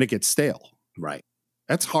and then it gets stale. Right.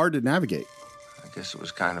 That's hard to navigate. I guess it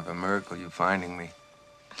was kind of a miracle you finding me.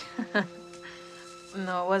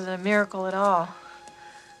 No, it wasn't a miracle at all.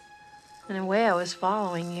 In a way, I was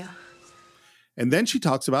following you. And then she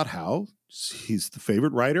talks about how he's the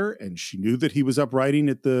favorite writer and she knew that he was up writing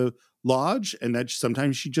at the lodge and that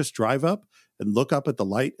sometimes she'd just drive up and look up at the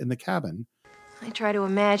light in the cabin. I try to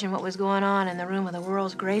imagine what was going on in the room of the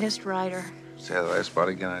world's greatest writer. Say the last part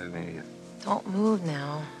again, I didn't hear you. Don't move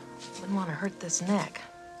now. Wouldn't want to hurt this neck.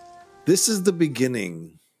 This is the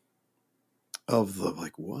beginning of the,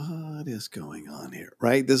 like, what is going on here,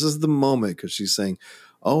 right? This is the moment because she's saying,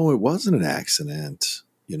 oh, it wasn't an accident,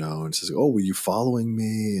 you know, and says, oh, were you following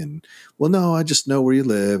me? And, well, no, I just know where you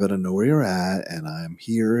live and I know where you're at and I'm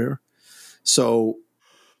here. So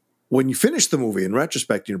when you finish the movie, in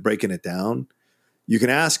retrospect, you're breaking it down, you can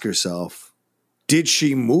ask yourself, did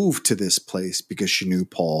she move to this place because she knew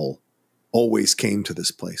Paul always came to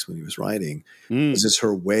this place when he was writing? Was this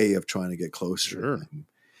her way of trying to get closer to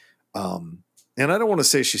him? And I don't want to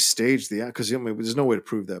say she staged the act because, I mean, there's no way to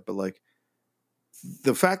prove that, but like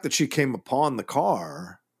the fact that she came upon the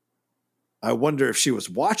car, I wonder if she was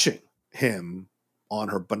watching him on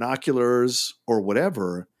her binoculars or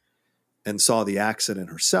whatever and saw the accident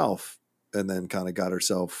herself and then kind of got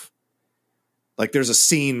herself, like there's a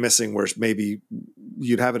scene missing where maybe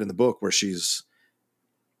you'd have it in the book where she's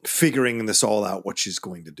figuring this all out, what she's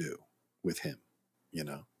going to do with him, you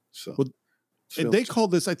know? So. Well, and they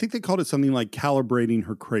called this, I think they called it something like calibrating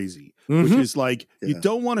her crazy, which is like, you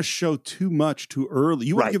don't want to show too much too early.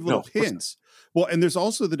 You want to give little hints. Well, and there's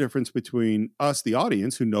also the difference between us, the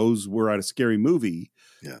audience, who knows we're at a scary movie,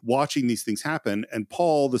 watching these things happen, and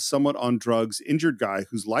Paul, the somewhat on drugs, injured guy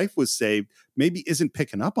whose life was saved, maybe isn't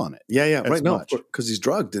picking up on it. Yeah, right. No, because he's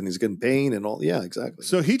drugged and he's getting pain and all. Yeah, exactly.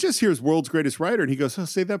 So he just hears world's greatest writer and he goes, oh,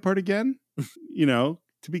 say that part again, you know,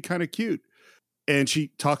 to be kind of cute. And she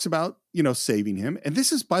talks about, you know, saving him. And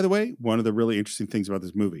this is, by the way, one of the really interesting things about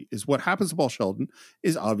this movie is what happens to Paul Sheldon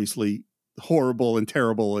is obviously horrible and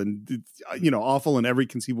terrible and, you know, awful in every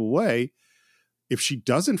conceivable way. If she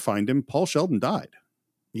doesn't find him, Paul Sheldon died.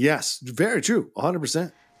 Yes, very true.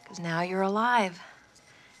 100%. Because now you're alive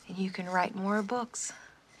and you can write more books.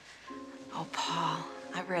 Oh, Paul,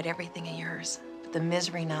 I've read everything of yours, but the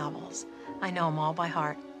Misery novels, I know them all by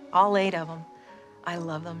heart, all 8 of them. I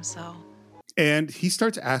love them so. And he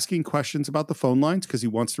starts asking questions about the phone lines because he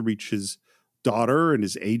wants to reach his daughter and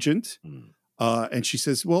his agent. And she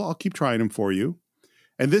says, well, I'll keep trying them for you.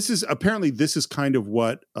 And this is kind of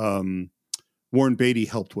what Warren Beatty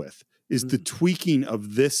helped with, is the tweaking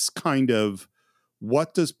of this kind of,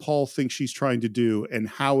 what does Paul think she's trying to do and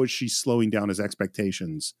how is she slowing down his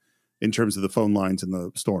expectations in terms of the phone lines and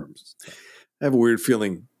the storms? I have a weird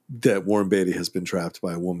feeling that Warren Beatty has been trapped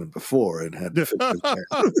by a woman before and had to figure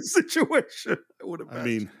out the situation. I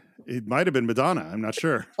mean, it might have been Madonna. I'm not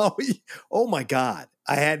sure. Oh my God.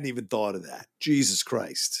 I hadn't even thought of that. Jesus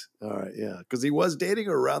Christ. All right. Yeah. Because he was dating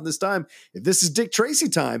her around this time. If this is Dick Tracy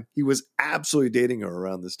time, he was absolutely dating her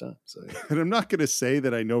around this time. So, yeah. And I'm not going to say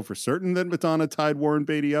that I know for certain that Madonna tied Warren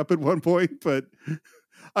Beatty up at one point, but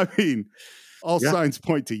I mean, all signs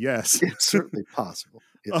point to yes. It's certainly possible.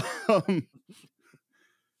 Yeah.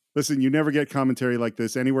 Listen, you never get commentary like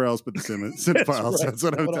this anywhere else but the Cinephiles. That's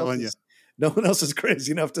what I'm telling you. No one else is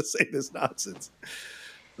crazy enough to say this nonsense.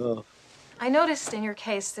 Oh. I noticed in your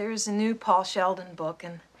case there's a new Paul Sheldon book,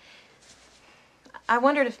 and I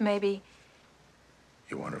wondered if maybe...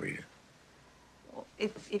 You want to read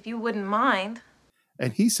it? If you wouldn't mind.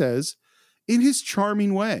 And he says, in his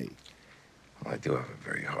charming way. Well, I do have a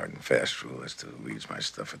very hard and fast rule as to who reads my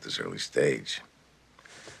stuff at this early stage.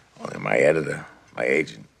 Only my editor, my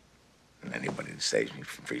agent, and anybody that saves me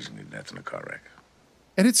from freezing to death in a car wreck.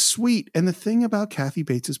 And it's sweet. And the thing about Kathy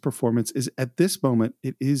Bates' performance is at this moment,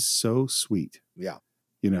 it is so sweet. Yeah.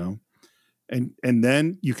 You know? And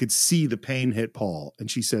then you could see the pain hit Paul.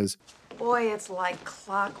 And she says, boy, it's like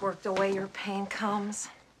clockwork the way your pain comes.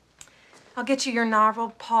 I'll get you your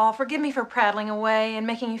novel, Paul. Forgive me for prattling away and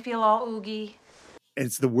making you feel all oogie.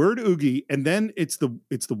 It's the word oogie. And then it's the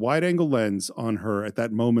wide angle lens on her at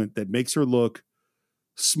that moment that makes her look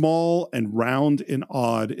small and round and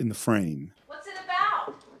odd in the frame. What's it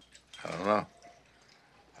about? I don't know.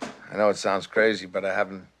 I know it sounds crazy, but I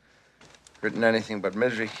haven't written anything but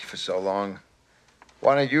misery for so long.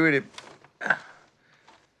 Why don't you read it?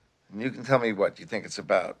 And you can tell me what you think it's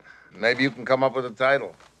about. Maybe you can come up with a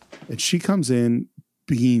title. And she comes in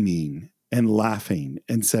beaming and laughing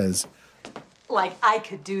and says, Like I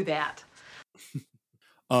could do that.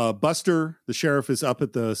 Buster, the sheriff, is up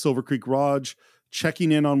at the Silver Creek Lodge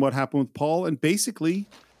checking in on what happened with Paul. And basically,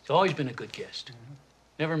 he's always been a good guest.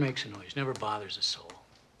 Never makes a noise, never bothers a soul.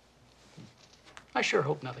 I sure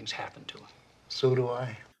hope nothing's happened to him. So do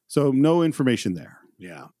I. So no information there.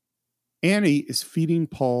 Yeah. Annie is feeding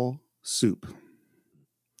Paul soup.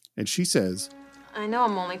 And she says, I know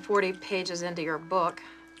I'm only 40 pages into your book,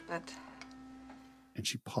 but... And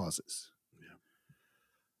she pauses.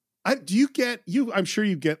 I'm sure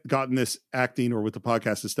you've gotten this acting or with the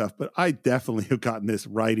podcast and stuff, but I definitely have gotten this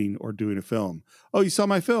writing or doing a film. Oh, you saw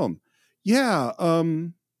my film? Yeah.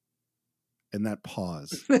 And that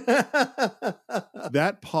pause.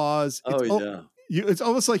 That pause. It's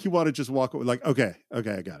almost like you want to just walk away. Like, okay, I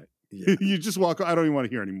got it. Yeah. You just walk. I don't even want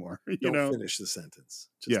to hear anymore. Don't finish the sentence.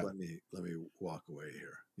 Just let me walk away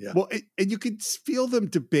here. Yeah. Well, and you could feel them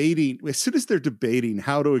debating as soon as they're debating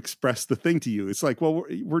how to express the thing to you. It's like, well,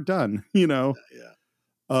 we're done. Yeah.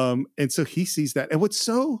 And so he sees that. And what's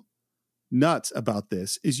so nuts about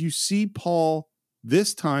this is you see Paul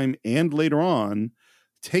this time and later on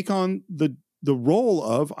take on the role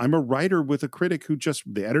of, I'm a writer with a critic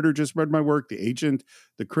the editor just read my work, the agent,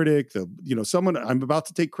 the critic, someone, I'm about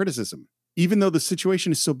to take criticism, even though the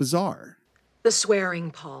situation is so bizarre. The swearing,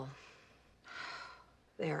 Paul.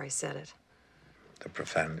 There, I said it. The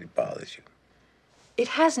profanity bothers you. It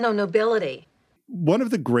has no nobility. One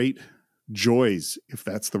of the great joys, if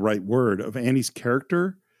that's the right word, of Annie's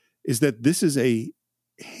character is that this is a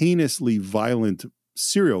heinously violent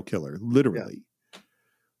serial killer, literally,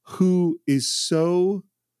 who is so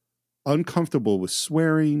uncomfortable with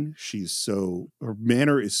swearing. Her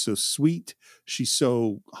manner is so sweet. She's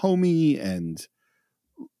so homey, and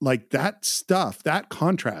like that stuff, that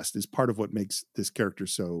contrast is part of what makes this character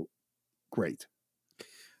so great.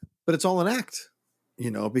 But it's all an act,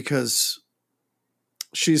 because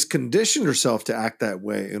she's conditioned herself to act that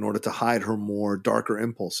way in order to hide her more darker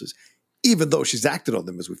impulses, even though she's acted on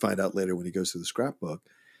them, as we find out later when he goes through the scrapbook.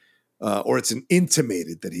 Or it's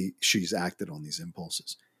intimated that she's acted on these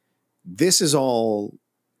impulses. This is all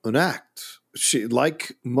an act. She,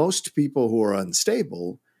 like most people who are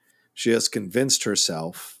unstable, she has convinced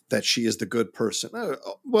herself that she is the good person.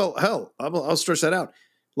 Well, hell, I'll stretch that out.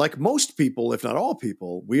 Like most people, if not all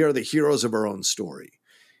people, we are the heroes of our own story.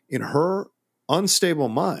 In her unstable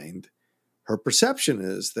mind, her perception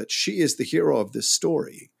is that she is the hero of this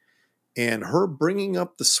story. And her bringing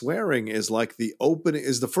up the swearing is like the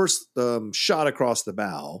first shot across the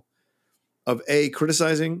bow of A,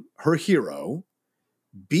 criticizing her hero,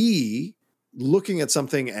 B, looking at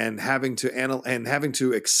something and having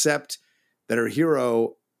to accept that her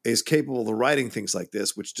hero is capable of writing things like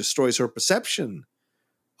this, which destroys her perception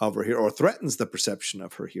of her hero or threatens the perception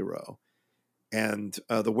of her hero. And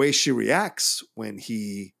the way she reacts when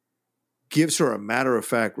he gives her a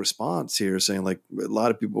matter-of-fact response here, saying like a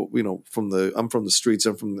lot of people, I'm from the streets,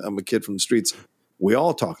 I'm a kid from the streets. We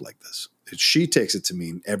all talk like this. She takes it to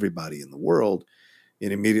mean everybody in the world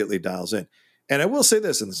and immediately dials in. And I will say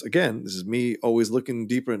this, and this is me always looking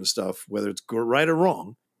deeper into stuff, whether it's right or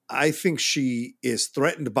wrong. I think she is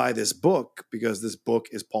threatened by this book because this book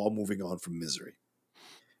is Paul moving on from misery.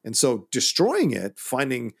 And so destroying it,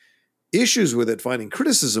 finding issues with it, finding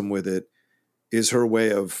criticism with it, is her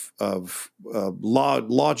way of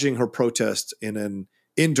lodging her protest in an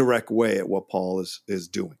indirect way at what Paul is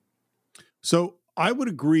doing. So I would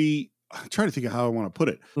agree. I'm trying to think of how I want to put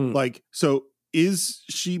it. So is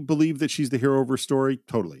she believe that she's the hero of her story?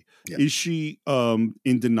 Totally. Yeah. Is she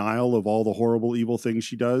in denial of all the horrible, evil things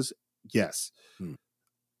she does? Yes.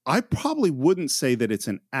 I probably wouldn't say that it's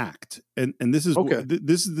an act. And this is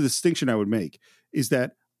this is the distinction I would make, is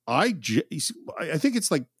that I think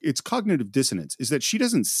it's cognitive dissonance, is that she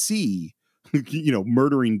doesn't see,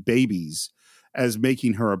 murdering babies as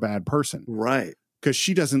making her a bad person. Right. Because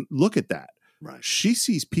she doesn't look at that. Right. She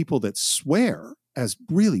sees people that swear as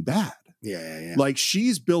really bad. Yeah. Like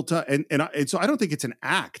she's built up. And so I don't think it's an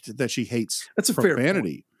act that she hates. That's a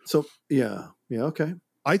profanity. So yeah. Okay.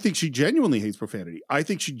 I think she genuinely hates profanity. I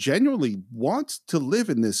think she genuinely wants to live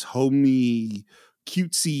in this homey,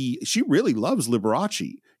 cutesy. She really loves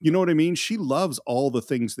Liberace. You know what I mean? She loves all the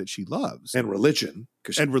things that she loves. And religion.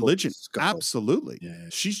 Absolutely. Yeah.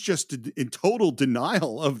 She's just in total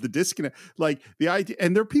denial of the disconnect. Like the idea,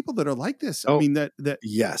 and there are people that are like this. I mean, that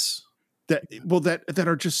yes, that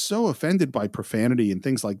are just so offended by profanity and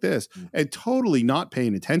things like this, and totally not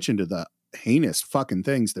paying attention to the heinous fucking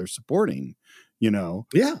things they're supporting,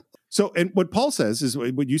 Yeah. So, and what Paul says is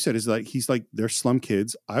what you said is like, he's like, they're slum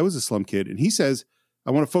kids. I was a slum kid. And he says,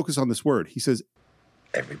 I want to focus on this word. He says,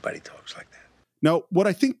 everybody talks like that. Now, what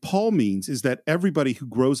I think Paul means is that everybody who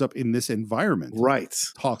grows up in this environment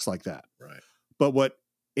talks like that. Right. But what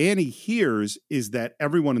Annie hears is that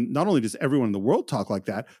everyone, not only does everyone in the world talk like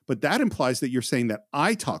that, but that implies that you're saying that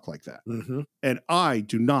I talk like that. Mm-hmm. And I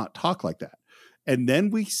do not talk like that. And then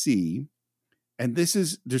we see, and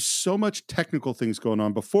there's so much technical things going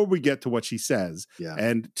on before we get to what she says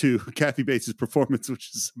and to Kathy Bates' performance, which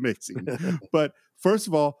is amazing. But first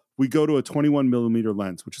of all, we go to a 21 millimeter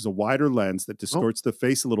lens, which is a wider lens that distorts the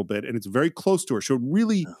face a little bit. And it's very close to her. So it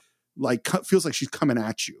really feels like she's coming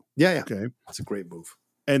at you. Yeah. Okay. That's a great move.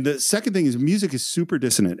 And the second thing is music is super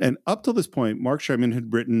dissonant. And up till this point, Mark Scheinman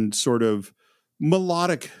had written sort of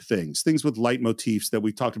melodic things with leitmotifs that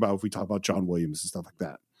we talked about if we talk about John Williams and stuff like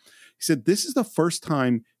that. He said this is the first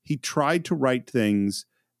time he tried to write things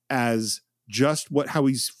as just how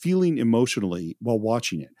he's feeling emotionally while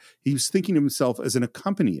watching it. He was thinking of himself as an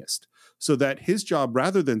accompanist, so that his job,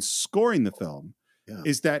 rather than scoring the film,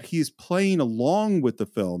 is that he is playing along with the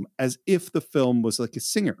film as if the film was like a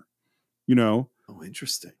singer, Oh,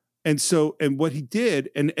 interesting. And so, and what he did,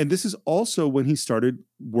 and this is also when he started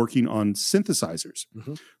working on synthesizers.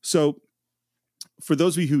 Mm-hmm. So for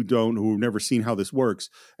those of you who've never seen how this works,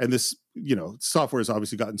 and this, software has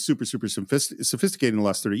obviously gotten super, super sophisticated in the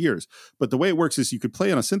last 30 years. But the way it works is you could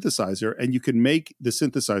play on a synthesizer and you can make the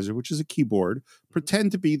synthesizer, which is a keyboard,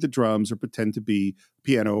 pretend to be the drums or pretend to be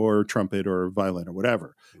piano or trumpet or violin or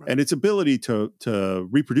whatever. Right. And its ability to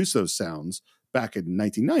reproduce those sounds back in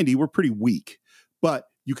 1990 were pretty weak, but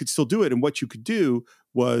you could still do it. And what you could do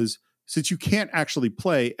was, since you can't actually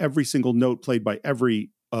play every single note played by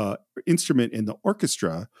every instrument in the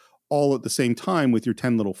orchestra all at the same time with your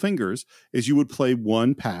 10 little fingers, is you would play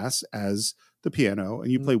one pass as the piano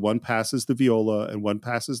and you play one pass as the viola and one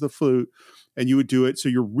pass as the flute, and you would do it. So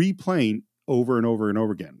you're replaying over and over and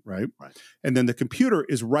over again. Right. And then the computer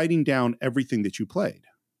is writing down everything that you played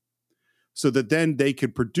so that then they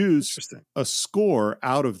could produce a score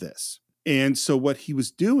out of this. And so what he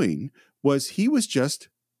was doing was he was just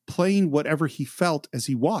playing whatever he felt as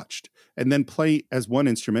he watched, and then play as one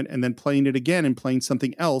instrument and then playing it again and playing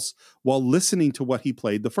something else while listening to what he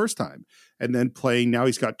played the first time. And then playing, now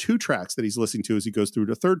he's got 2 tracks that he's listening to as he goes through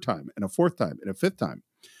the third time and a fourth time and a fifth time.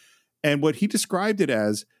 And what he described it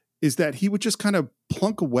as is that he would just kind of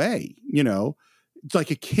plunk away,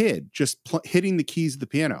 like a kid just hitting the keys of the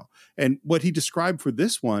piano. And what he described for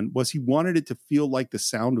this one was he wanted it to feel like the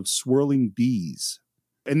sound of swirling bees.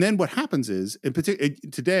 And then what happens is, in particular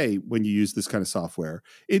today, when you use this kind of software,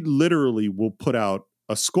 it literally will put out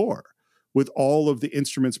a score with all of the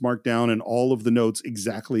instruments marked down and all of the notes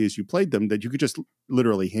exactly as you played them that you could just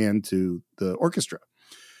literally hand to the orchestra.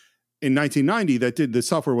 In 1990, the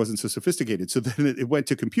software wasn't so sophisticated. So then it went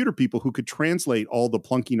to computer people who could translate all the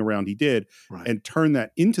plunking around he did and turn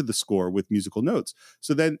that into the score with musical notes.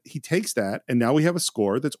 So then he takes that, and now we have a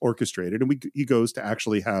score that's orchestrated, and he goes to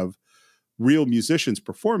actually have real musicians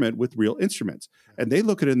perform it with real instruments. And they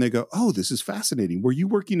look at it and they go, oh, this is fascinating. Were you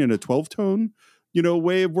working in a 12-tone,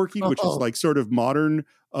 way of working, which is like sort of modern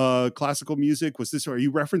classical music? Are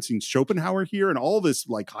you referencing Schopenhauer here and all this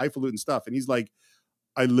like highfalutin stuff? And he's like,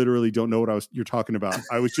 I literally don't know what you're talking about.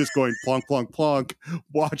 I was just going plonk, plonk, plonk,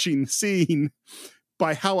 watching the scene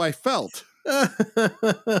by how I felt.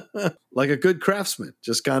 Like a good craftsman,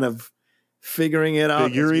 just kind of figuring it out.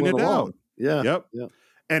 Figuring it out. Yeah. Yep. Yeah.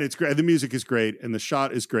 And it's great. The music is great. And the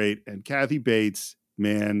shot is great. And Kathy Bates,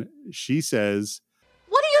 man, she says,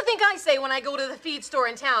 what do you think I say when I go to the feed store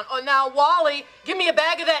in town? Oh, now, Wally, give me a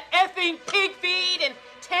bag of that effing pig feed and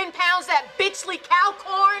 10 pounds that bitchly cow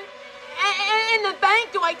corn. And in the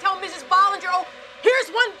bank, do I tell Mrs. Bollinger, oh, here's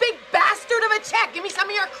one big bastard of a check. Give me some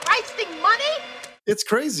of your Christing money? It's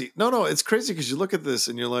crazy. No, it's crazy because you look at this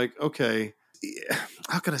and you're like, okay,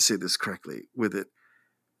 how can I say this correctly with it?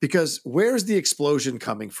 Because where's the explosion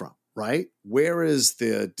coming from, right? Where is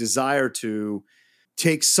the desire to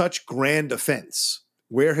take such grand offense?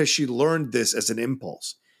 Where has she learned this as an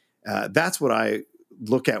impulse? That's what I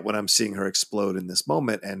look at when I'm seeing her explode in this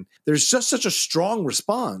moment. And there's just such a strong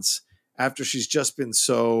response after she's just been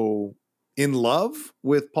so in love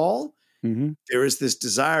with Paul. Mm-hmm. There is this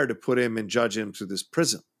desire to put him and judge him through this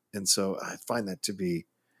prism. And so I find that to be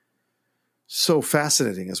so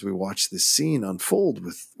fascinating as we watch this scene unfold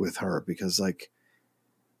with her, because like,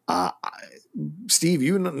 Steve,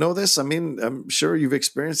 you know this. I mean, I'm sure you've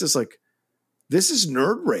experienced this. Like, this is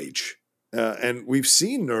nerd rage. And we've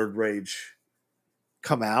seen nerd rage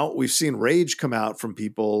come out. We've seen rage come out from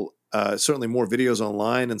people, certainly more videos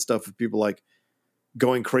online and stuff of people like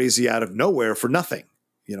going crazy out of nowhere for nothing.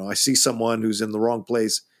 You know, I see someone who's in the wrong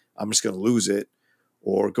place, I'm just going to lose it,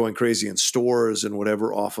 or going crazy in stores and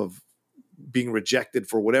whatever off of being rejected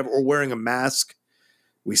for whatever, or wearing a mask.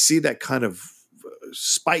 We see that kind of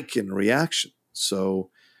spike in reaction. So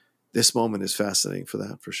this moment is fascinating for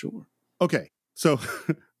that, for sure. Okay. So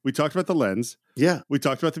we talked about the lens. Yeah. We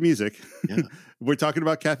talked about the music. Yeah. We're talking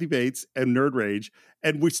about Kathy Bates and Nerd Rage.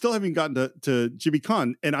 And we still haven't gotten to Jimmy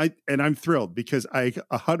Kahn. And I'm thrilled because I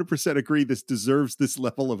 100% agree this deserves this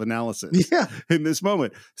level of analysis in this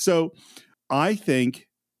moment. So I think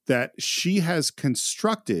that she has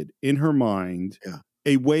constructed in her mind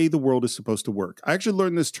a way the world is supposed to work. I actually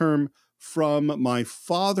learned this term from my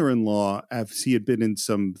father-in-law as he had been in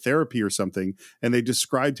some therapy or something, and they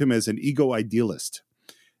described him as an ego idealist.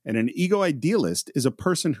 And an ego idealist is a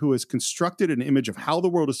person who has constructed an image of how the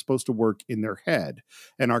world is supposed to work in their head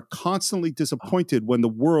and are constantly disappointed when the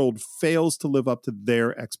world fails to live up to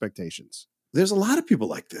their expectations. There's a lot of people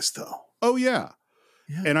like this, though. Oh, yeah.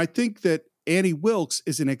 And I think that Annie Wilkes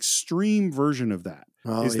is an extreme version of that.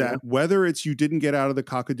 That whether it's you didn't get out of the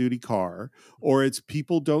cock-a-doodle car or it's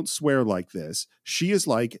people don't swear like this, she is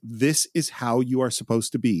like, this is how you are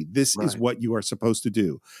supposed to be. This is what you are supposed to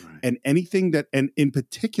do. And anything that, and in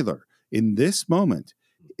particular, in this moment,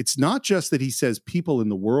 it's not just that he says people in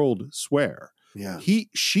the world swear. Yeah.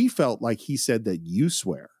 She felt like he said that you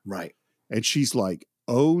swear. Right. And she's like,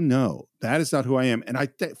 oh no, that is not who I am. And I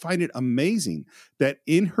find it amazing that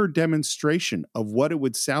in her demonstration of what it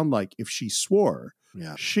would sound like if she swore,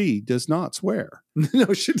 she does not swear.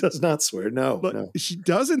 No, she does not swear. No, but she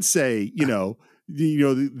doesn't say, the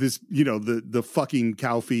fucking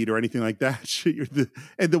cow feed or anything like that.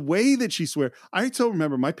 And the way that she swear, I still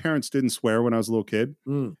remember my parents didn't swear when I was a little kid.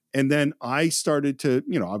 And then I started to,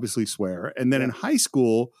 obviously swear. And then in high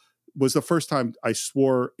school was the first time I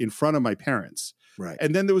swore in front of my parents. Right.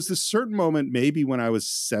 And then there was this certain moment, maybe when I was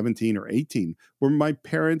 17 or 18, where my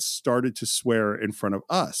parents started to swear in front of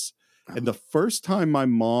us. And the first time my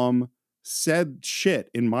mom said shit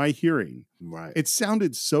in my hearing, it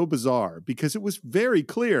sounded so bizarre because it was very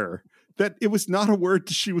clear that it was not a word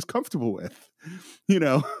that she was comfortable with,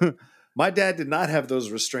 My dad did not have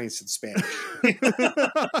those restraints in Spanish.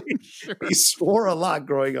 He swore a lot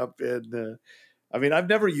growing up in... I've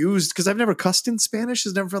never used, because I've never cussed in Spanish.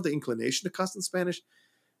 I've never felt the inclination to cuss in Spanish.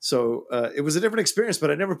 So it was a different experience,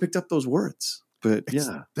 but I never picked up those words. But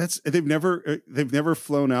they've never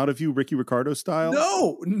flown out of you, Ricky Ricardo style.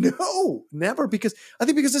 No, never. Because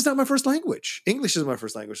it's not my first language. English is my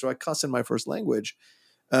first language, so I cuss in my first language,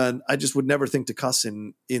 and I just would never think to cuss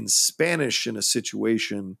in Spanish in a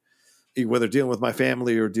situation, whether dealing with my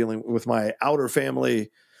family or dealing with my outer family,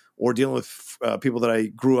 or dealing with people that I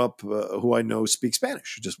grew up who I know speak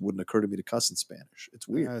Spanish. It just wouldn't occur to me to cuss in Spanish. It's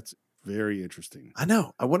weird. That's very interesting. I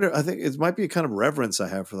know. I wonder. I think it might be a kind of reverence I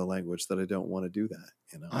have for the language that I don't want to do that.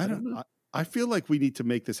 I don't know. I feel like we need to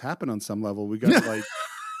make this happen on some level. We got to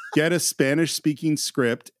get a Spanish speaking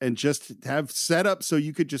script and just have set up so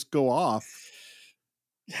you could just go off.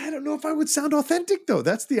 I don't know if I would sound authentic though.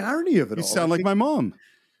 That's the irony of it all. You sound like my mom.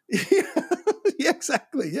 Yeah,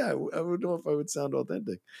 exactly. Yeah, I would know if I would sound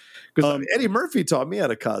authentic. Because Eddie Murphy taught me how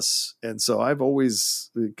to cuss, and so I've always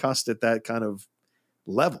cussed at that kind of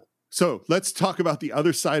level. So let's talk about the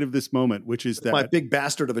other side of this moment, which is that my big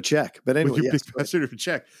bastard of a check. But anyway, big bastard of a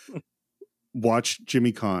check. Watch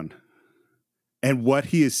Jimmy Kahn and what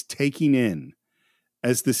he is taking in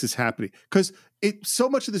as this is happening, because so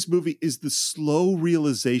much of this movie is the slow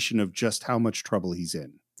realization of just how much trouble he's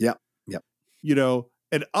in. Yeah.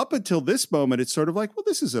 And up until this moment, it's sort of like, well,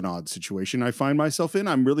 this is an odd situation I find myself in.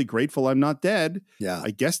 I'm really grateful I'm not dead. Yeah.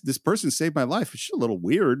 I guess this person saved my life. It's a little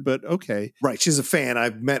weird, but okay. Right. She's a fan.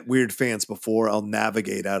 I've met weird fans before. I'll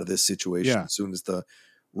navigate out of this situation as soon as the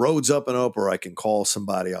road's up and up, or I can call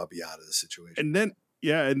somebody, I'll be out of the situation. And then,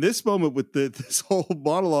 in this moment with this whole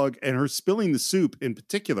monologue and her spilling the soup in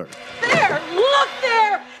particular. There, look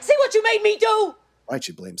there. See what you made me do? Right.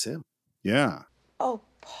 She blames him. Yeah. Oh,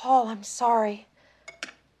 Paul, I'm sorry.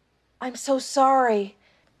 I'm so sorry.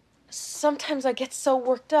 Sometimes I get so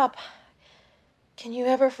worked up. Can you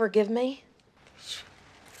ever forgive me?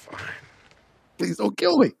 Fine. Please don't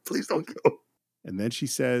kill me. Please don't kill me. And then she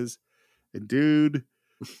says, and dude,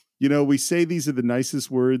 we say these are the nicest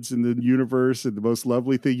words in the universe and the most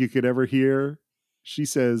lovely thing you could ever hear. She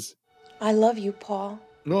says, I love you, Paul.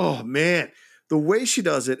 Oh, man. The way she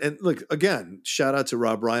does it. And look, again, shout out to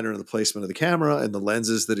Rob Reiner and the placement of the camera and the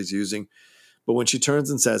lenses that he's using. But when she turns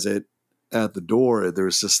and says it, at the door,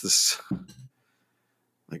 there's just this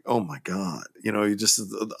like, oh my God, you know, you just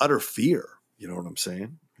the utter fear. You know what I'm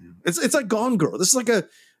saying? It's like Gone Girl.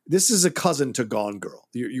 This is a cousin to Gone Girl.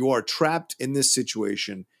 You are trapped in this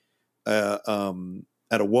situation at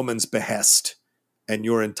a woman's behest, and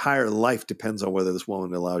your entire life depends on whether this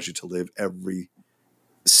woman allows you to live every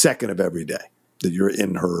second of every day that you're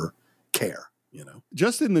in her care. You know,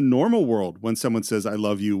 just in the normal world, when someone says "I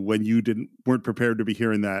love you," when you weren't prepared to be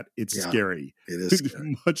hearing that, it's scary. It is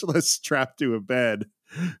scary. Much less strapped to a bed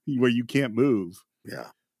where you can't move.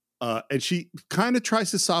 Yeah. And she kind of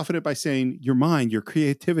tries to soften it by saying, "Your mind, your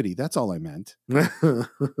creativity. That's all I meant." And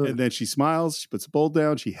then she smiles, she puts the bowl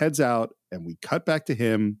down, she heads out, and we cut back to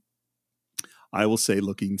him. I will say,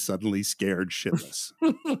 looking suddenly scared shitless.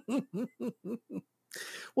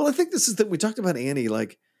 Well, I think this is that we talked about Annie.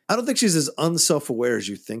 Like, I don't think she's as unself-aware as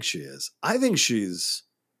you think she is. I think she's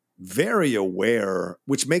very aware,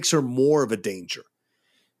 which makes her more of a danger.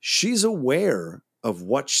 She's aware of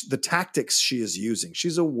the tactics she is using.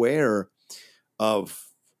 She's aware of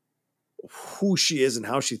who she is and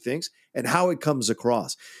how she thinks and how it comes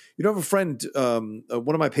across. You know, I have a friend,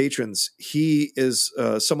 one of my patrons, he is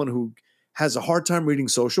someone who has a hard time reading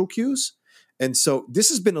social cues. And so this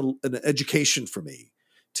has been an education for me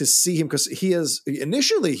to see him, because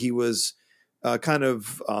initially he was kind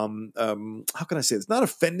of, how can I say this? Not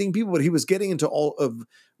offending people, but he was getting into all of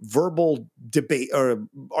verbal debate or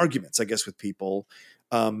arguments, I guess, with people,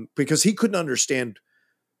 because he couldn't understand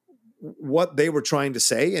what they were trying to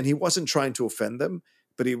say, and he wasn't trying to offend them,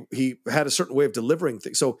 but he had a certain way of delivering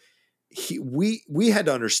things. So we had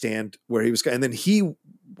to understand where he was going, and then he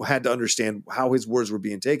had to understand how his words were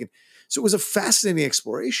being taken. So it was a fascinating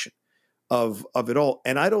exploration of it all.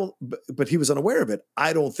 And but he was unaware of it.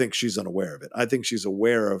 I don't think she's unaware of it. I think she's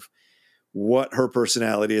aware of what her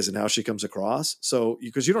personality is and how she comes across. So,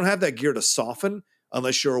 because you don't have that gear to soften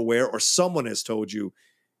unless you're aware, or someone has told you,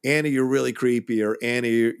 Annie, you're really creepy, or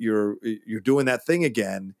Annie, you're doing that thing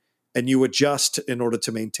again, and you adjust in order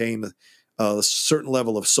to maintain a certain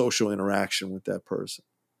level of social interaction with that person.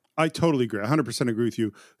 I totally agree. 100% agree with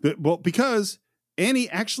you. Well, because Annie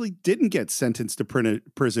actually didn't get sentenced to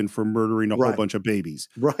prison for murdering a whole bunch of babies.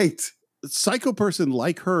 Right. A psycho person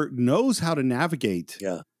like her knows how to navigate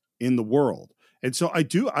in the world. And so I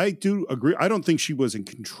do agree. I don't think she was in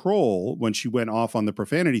control when she went off on the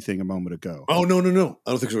profanity thing a moment ago. Oh, no. I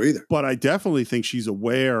don't think so either. But I definitely think she's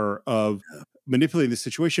aware of manipulating the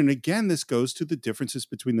situation. And again, this goes to the differences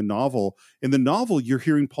between the novel. In the novel, you're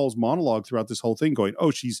hearing Paul's monologue throughout this whole thing going, oh,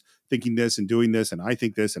 she's thinking this and doing this, and I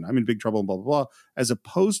think this, and I'm in big trouble, and blah, blah, blah, as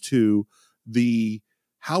opposed to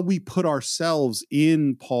how we put ourselves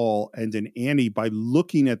in Paul and in Annie by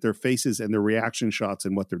looking at their faces and their reaction shots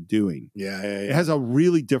and what they're doing. Yeah. It has a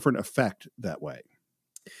really different effect that way.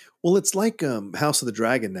 Well, it's like House of the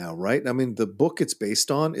Dragon now, right? I mean, the book it's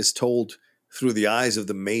based on is told through the eyes of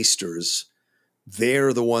the maesters.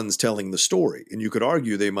 They're the ones telling the story. And you could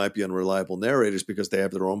argue they might be unreliable narrators because they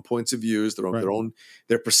have their own points of views,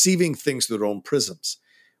 they're perceiving things through their own prisms.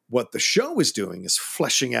 What the show is doing is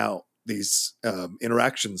fleshing out these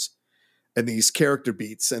interactions and these character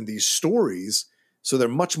beats and these stories, so they're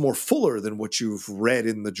much more fuller than what you've read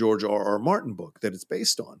in the George R.R. Martin book that it's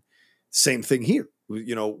based on. Same thing here.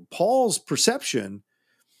 You know, Paul's perception,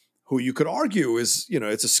 who you could argue is, you know,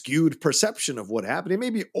 it's a skewed perception of what happened. It may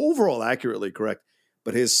be overall accurately correct,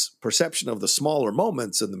 but his perception of the smaller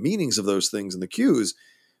moments and the meanings of those things and the cues,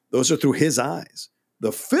 those are through his eyes.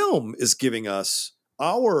 The film is giving us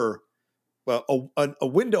our a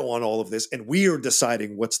window on all of this, and we are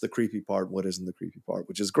deciding what's the creepy part and what isn't the creepy part,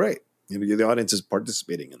 which is great. You know, the audience is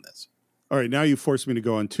participating in this. All right, now you forced me to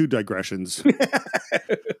go on 2 digressions.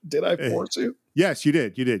 Did I force you? Yes, you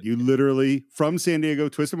did. You literally, from San Diego,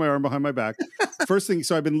 twisted my arm behind my back. First thing,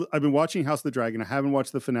 so I've been watching House of the Dragon. I haven't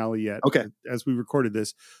watched the finale yet. Okay. As we recorded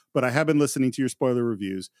this, but I have been listening to your spoiler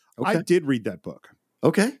reviews. Okay. I did read that book.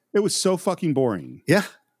 Okay. It was so fucking boring. Yeah.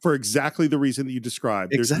 For exactly the reason that you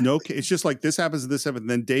described. Exactly. It's just like this happens, and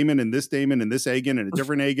then Damon and this Aegon and a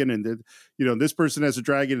different Aegon, and this person has a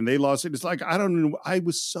dragon and they lost it. It's like, I don't know. I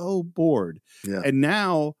was so bored. Yeah. And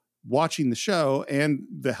now watching the show and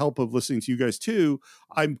the help of listening to you guys too,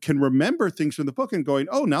 I can remember things from the book and going,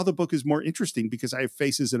 oh, now the book is more interesting because I have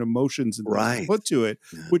faces and emotions and things to put to it,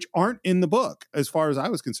 which aren't in the book as far as I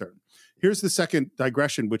was concerned. Here's the second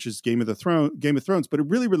digression, which is Game of Thrones, but it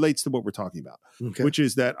really relates to what we're talking about, which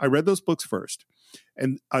is that I read those books first.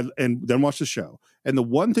 and then watch the show. And the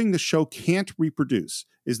one thing the show can't reproduce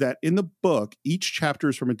is that in the book, each chapter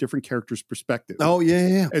is from a different character's perspective. Oh,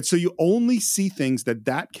 yeah. And so you only see things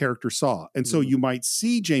that character saw. And so you might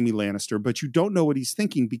see Jaime Lannister, but you don't know what he's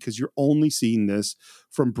thinking because you're only seeing this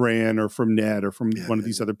from Bran or from Ned or from one of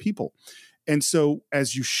these other people. And so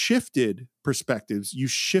as you shifted perspectives,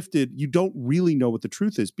 you don't really know what the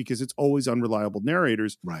truth is because it's always unreliable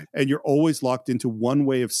narrators. Right. And you're always locked into one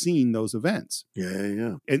way of seeing those events.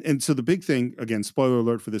 Yeah. And so the big thing, again, spoiler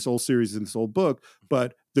alert for this old series and this old book,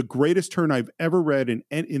 but the greatest turn I've ever read in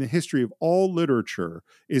the history of all literature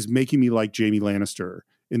is making me like Jaime Lannister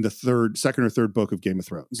in the second or third book of Game of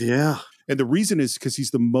Thrones. Yeah. And the reason is because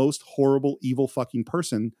he's the most horrible, evil fucking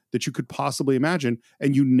person that you could possibly imagine.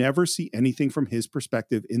 And you never see anything from his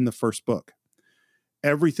perspective in the first book.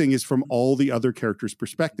 Everything is from all the other characters'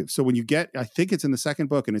 perspective. So when you I think it's in the second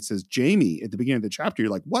book and it says Jaime at the beginning of the chapter,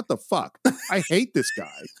 you're like, what the fuck? I hate this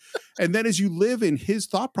guy. And then as you live in his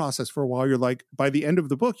thought process for a while, you're like, by the end of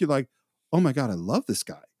the book, you're like, oh my God, I love this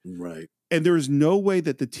guy. Right. And there is no way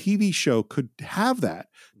that the TV show could have that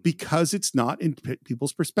because it's not in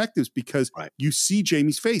people's perspectives, because you see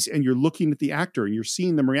Jaime's face and you're looking at the actor and you're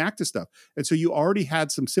seeing them react to stuff. And so you already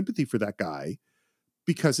had some sympathy for that guy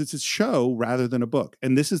because it's a show rather than a book.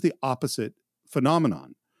 And this is the opposite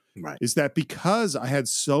phenomenon, is that because I had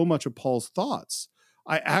so much of Paul's thoughts,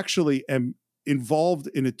 I actually am involved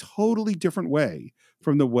in a totally different way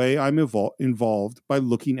from the way I'm involved by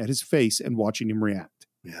looking at his face and watching him react.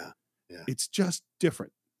 Yeah. It's just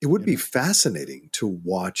different. It would be fascinating to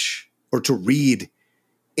watch or to read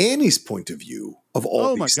Annie's point of view of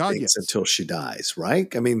all these things until she dies,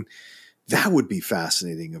 right? I mean, that would be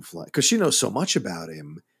fascinating because she knows so much about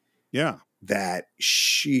him. Yeah. That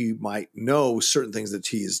she might know certain things that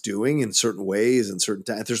he is doing in certain ways and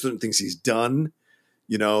there's certain things he's done,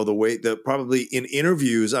 you know, the way that probably in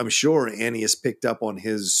interviews, I'm sure Annie has picked up on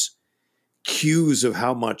his cues of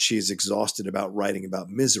how much he's exhausted about writing about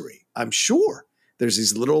misery. I'm sure there's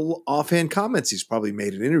these little offhand comments he's probably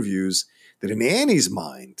made in interviews that in Annie's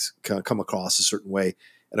mind come across a certain way.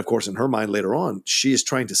 And of course, in her mind later on, she is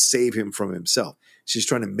trying to save him from himself. She's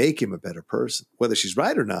trying to make him a better person. Whether she's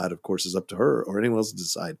right or not, of course, is up to her or anyone else to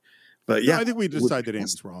decide. But yeah, I think we decide that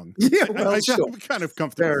Annie's wrong. Yeah, well, I'm kind of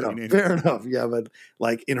comfortable. Fair enough. Yeah, but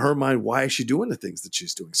like in her mind, why is she doing the things that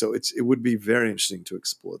she's doing? So it would be very interesting to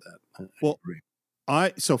explore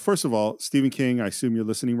that. So first of all, Stephen King, I assume you're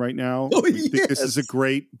listening right now. Oh, you think this is a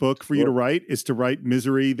great book for you to write, is to write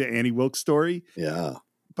Misery, the Annie Wilkes story. Yeah.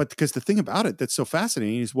 But because the thing about it that's so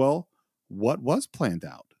fascinating is, well, what was planned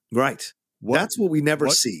out? Right. That's what we never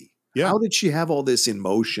see. Yeah. How did she have all this in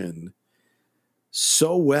motion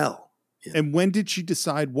so well? Yeah. And when did she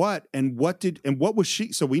decide what? And what was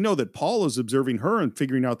she? So we know that Paul is observing her and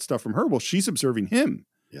figuring out stuff from her. Well, she's observing him.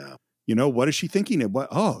 Yeah. You know, what is she thinking of?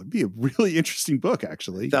 It'd be a really interesting book,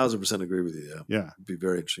 actually. 1,000% agree with you. Yeah. It'd be a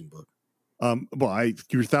very interesting book.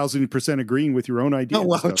 You're 1,000% agreeing with your own idea. Oh,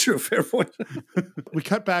 wow. True. Fair point. We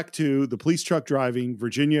cut back to the police truck driving.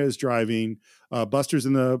 Virginia is driving. Buster's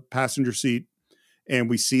in the passenger seat.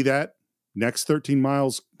 And we see that next 13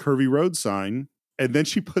 miles curvy road sign. And then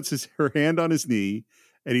she puts her hand on his knee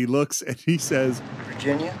and he looks and he says,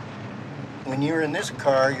 Virginia, when you're in this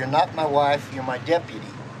car, you're not my wife, you're my deputy.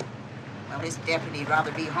 Well, this deputy'd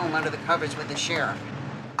rather be home under the covers with the sheriff.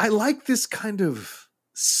 I like this kind of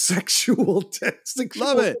sexual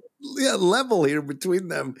Love it. Yeah, level here between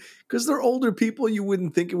them because they're older people. You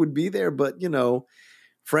wouldn't think it would be there, but you know,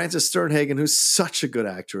 Frances Sternhagen, who's such a good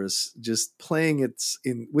actress, just playing it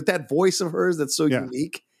with that voice of hers that's so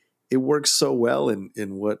unique. It works so well in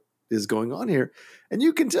what is going on here. And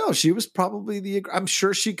you can tell she was probably I'm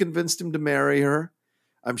sure she convinced him to marry her.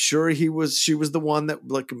 I'm sure she was the one that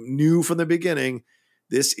knew from the beginning,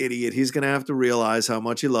 this idiot, he's going to have to realize how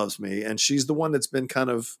much he loves me. And she's the one that's been kind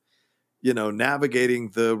of, you know,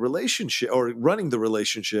 navigating the relationship or running the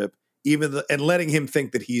relationship, and letting him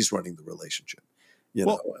think that he's running the relationship. You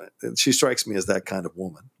know, and she strikes me as that kind of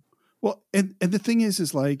woman. Well, and the thing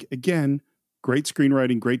is like, again, great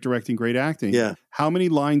screenwriting, great directing, great acting. Yeah. How many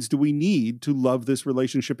lines do we need to love this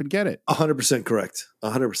relationship and get it? 100% correct.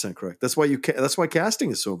 100% correct. That's why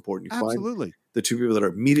casting is so important. You Absolutely. find the two people that are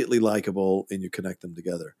immediately likable and you connect them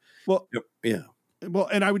together. Well, yeah. Well,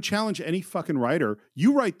 and I would challenge any fucking writer.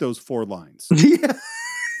 You write those 4 lines. Yeah.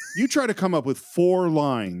 You try to come up with 4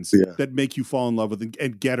 lines that make you fall in love with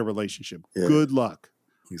and get a relationship. Yeah. Good luck.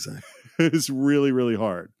 Exactly. It's really, really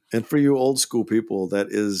hard. And for you old school people, that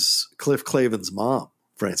is Cliff Clavin's mom,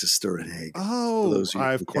 Frances Sternhagen. Oh,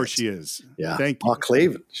 of course she is. Yeah. Thank you. Ma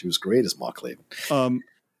Clavin. She was great as Ma Clavin.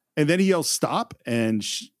 And then he yells, stop. And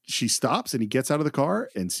she stops and he gets out of the car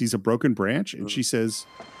and sees a broken branch. And she says,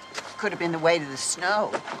 Could have been the weight of the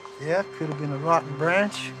snow. Yeah, could have been a rotten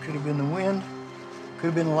branch, could have been the wind, could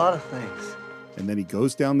have been a lot of things. and then he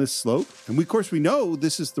goes down this slope. And of course, we know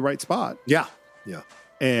this is the right spot. Yeah. Yeah.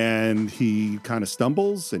 And he kind of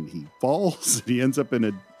stumbles and he falls. And he ends up in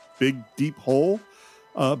a big, deep hole.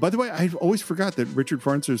 By the way, I always forgot that Richard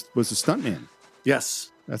Farnsworth was a stuntman.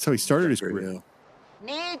 Yes. That's how he started his career.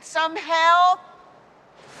 Need some help?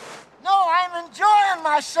 No, I'm enjoying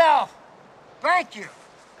myself. Thank you.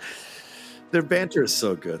 Their banter is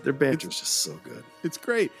so good. Their banter is just so good. It's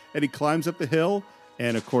great. And he climbs up the hill.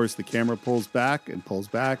 And of course, the camera pulls back. And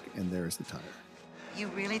there's the tire. You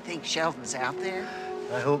really think Sheldon's out there?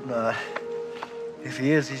 I hope not. If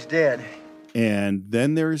he is, he's dead. And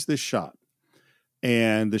then there's this shot.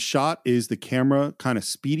 And the shot is the camera kind of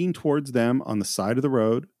speeding towards them on the side of the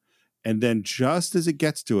road. And then just as it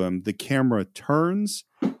gets to him, the camera turns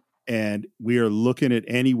and we are looking at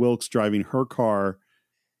Annie Wilkes driving her car.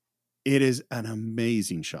 It is an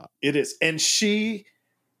amazing shot. It is. And she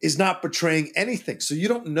is not betraying anything. So you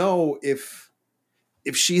don't know if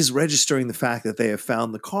she's registering the fact that they have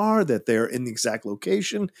found the car, that they're in the exact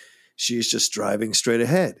location. She's just driving straight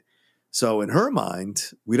ahead. So in her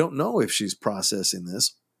mind, we don't know if she's processing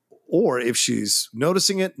this or if she's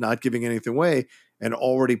noticing it, not giving anything away, and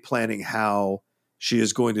already planning how she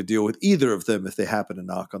is going to deal with either of them if they happen to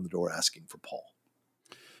knock on the door asking for Paul.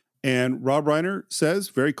 And Rob Reiner says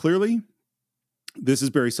very clearly, this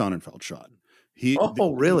is Barry Sonnenfeld shot.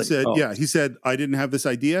 Really? He said, Oh. Yeah, he said, I didn't have this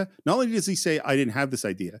idea. Not only does he say, I didn't have this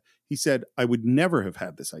idea, he said, I would never have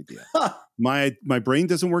had this idea. My brain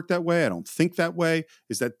doesn't work that way. I don't think that way.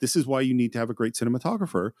 This is why you need to have a great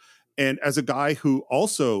cinematographer. And as a guy who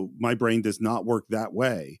also, my brain does not work that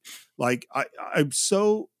way. Like, I'm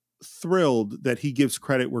so thrilled that he gives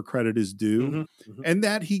credit where credit is due. Mm-hmm, mm-hmm. And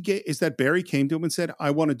that Barry came to him and said, I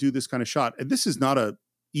want to do this kind of shot. And this is not a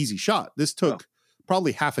easy shot. This took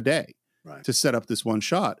probably half a day. Right. To set up this one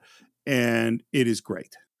shot. And it is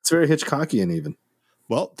great. It's very Hitchcockian even.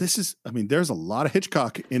 Well, there's a lot of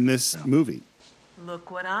Hitchcock in this movie.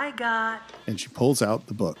 Look what I got. And she pulls out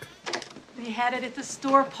the book. They had it at the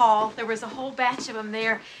store, Paul. There was a whole batch of them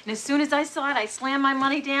there. And as soon as I saw it, I slammed my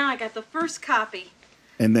money down. I got the first copy.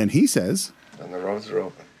 And then he says... And the roads are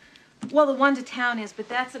open. Well, the one to town is, but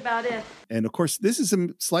that's about it. And of course, this is a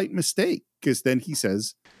slight mistake, because then he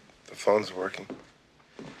says... The phone's working.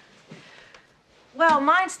 Well,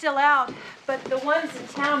 mine's still out, but the ones in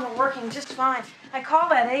town were working just fine. I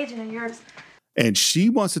called that agent of yours. And she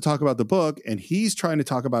wants to talk about the book, and he's trying to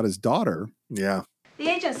talk about his daughter. Yeah. The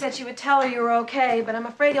agent said she would tell her you were okay, but I'm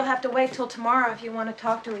afraid you'll have to wait till tomorrow if you want to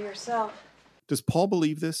talk to her yourself. Does Paul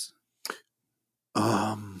believe this?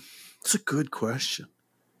 It's a good question.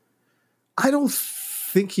 I don't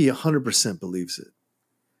think he 100% believes it.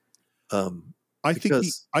 I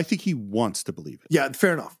think he wants to believe it. Yeah,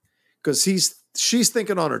 fair enough. Because she's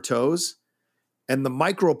thinking on her toes, and the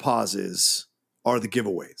micro pauses are the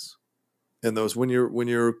giveaways. And those when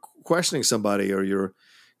you're questioning somebody or you're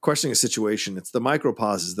questioning a situation, it's the micro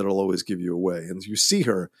pauses that'll always give you away. And you see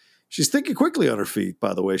her, she's thinking quickly on her feet,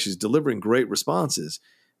 by the way. She's delivering great responses,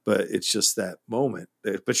 but it's just that moment.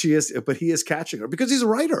 But he is catching her because he's a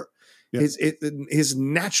writer. Yeah. He's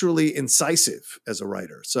naturally incisive as a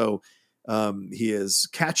writer. So he is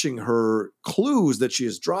catching her clues that she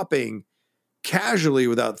is dropping casually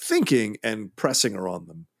without thinking and pressing her on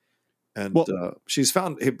them. And he's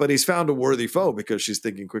found a worthy foe because she's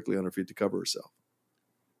thinking quickly on her feet to cover herself.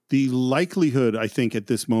 The likelihood, I think, at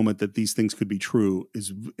this moment that these things could be true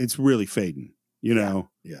it's really fading, you know?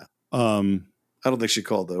 Yeah. I don't think she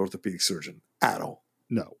called the orthopedic surgeon at all.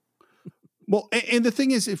 No. Well, and the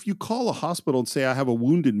thing is, if you call a hospital and say, I have a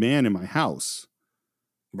wounded man in my house,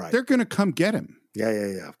 right, they're going to come get him. Yeah,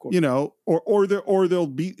 of course. You know, or there'll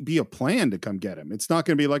be a plan to come get him. It's not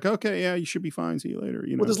going to be like, okay, yeah, you should be fine. See you later.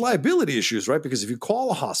 You know, well, there's liability issues, right? Because if you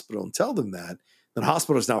call a hospital and tell them that, then the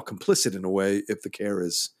hospital is now complicit in a way if the care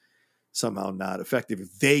is somehow not effective.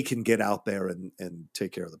 If they can get out there and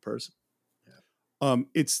take care of the person. Yeah.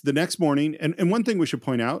 It's the next morning, and one thing we should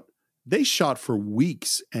point out: they shot for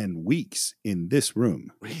weeks and weeks in this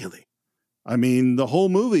room. Really? I mean,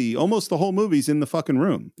 almost the whole movie's in the fucking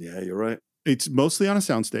room. Yeah, you're right. It's mostly on a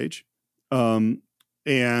soundstage. And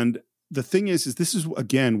the thing is this is,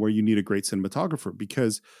 again, where you need a great cinematographer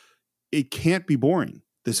because it can't be boring.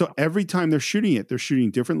 So every time they're shooting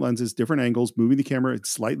different lenses, different angles, moving the camera in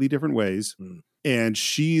slightly different ways. Mm. And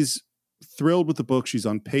she's thrilled with the book. She's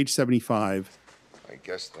on page 75. I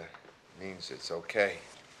guess that means it's okay.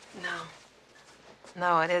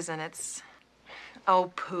 No, it isn't. It's...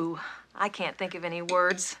 Oh, poo. I can't think of any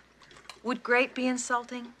words. Would great be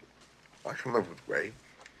insulting? I can live with great.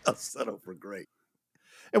 I'll settle for great.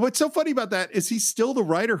 And what's so funny about that is he's still the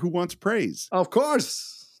writer who wants praise. Of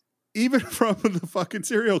course. Even from the fucking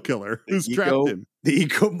serial killer who's trapped him. The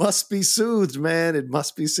ego must be soothed, man. It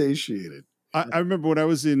must be satiated. I remember when I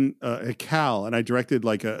was in at Cal and I directed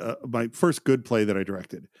like my first good play that I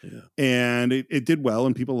directed. Yeah. And it did well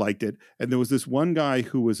and people liked it. And there was this one guy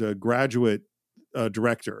who was a graduate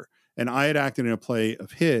director, and I had acted in a play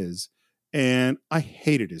of his, and I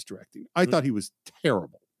hated his directing. I thought he was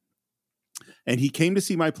terrible. And he came to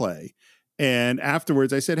see my play, and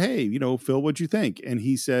afterwards I said, "Hey, Phil, what'd you think?" And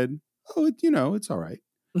he said, "Oh, it's all right."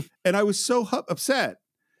 And I was so upset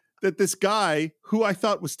that this guy who I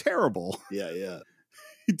thought was terrible, yeah,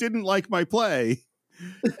 he didn't like my play.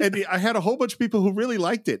 And I had a whole bunch of people who really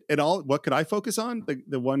liked it. And what could I focus on?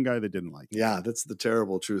 The one guy that didn't like it. Yeah, that's the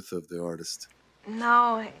terrible truth of the artist.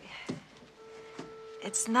 No,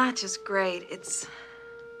 it's not just great. It's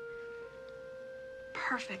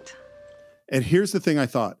perfect. And here's the thing I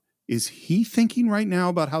thought. Is he thinking right now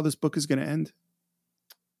about how this book is going to end?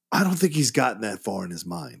 I don't think he's gotten that far in his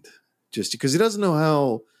mind. Just because he doesn't know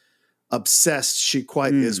how obsessed she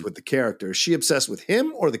quite is with the character. Is she obsessed with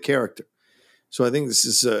him or the character? So I think this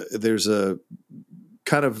is there's a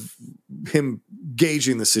kind of him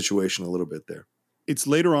gauging the situation a little bit there. It's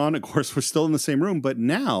later on, of course, we're still in the same room, but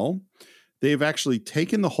now they've actually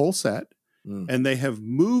taken the whole set and they have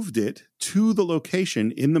moved it to the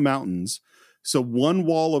location in the mountains. So one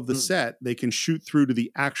wall of the set, they can shoot through to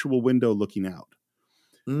the actual window looking out.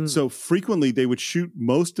 So frequently they would shoot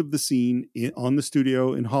most of the scene on the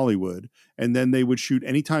studio in Hollywood. And then they would shoot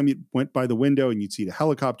anytime you went by the window and you'd see the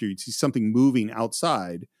helicopter, you'd see something moving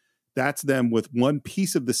outside. That's them with one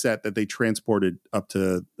piece of the set that they transported up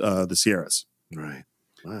to the Sierras. Right.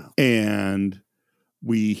 Wow. And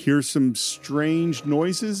we hear some strange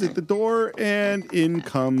noises at the door, and in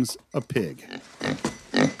comes a pig.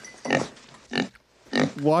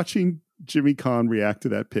 Watching Jimmy Caan react to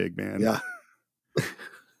that pig, man. Yeah.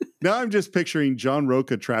 Now I'm just picturing John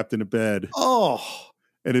Roca trapped in a bed. Oh.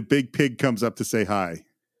 And a big pig comes up to say hi.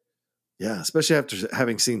 Yeah, especially after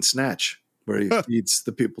having seen Snatch, where he feeds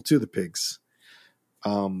the people to the pigs.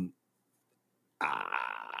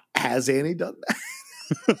 Has Annie done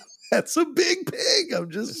that? That's a big pig.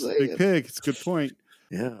 I'm just saying. Big pig. It's a good point.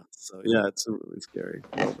 Yeah. So yeah, it's really scary.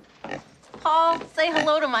 Paul, say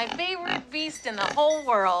hello to my favorite beast in the whole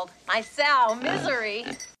world, my sow, Misery.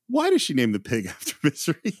 Why does she name the pig after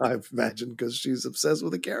Misery? I imagine because she's obsessed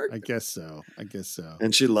with the character. I guess so.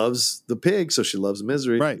 And she loves the pig, so she loves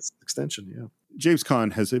Misery. Right. It's extension, yeah. James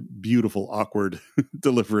Caan has a beautiful, awkward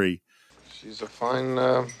delivery. She's a fine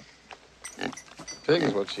pig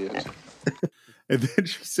is what she is. And then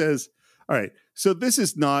she says, all right, so this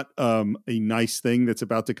is not a nice thing that's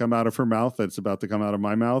about to come out of her mouth, that's about to come out of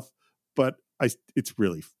my mouth, but it's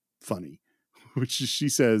really funny. Which is, she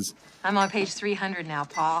says, I'm on page 300 now,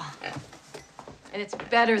 Paul. And it's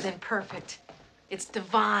better than perfect. It's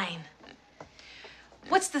divine.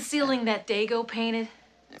 What's the ceiling that Dago painted?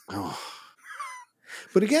 Oh.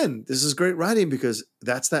 But again, this is great writing because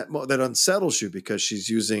that's that unsettles you because she's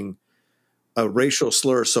using a racial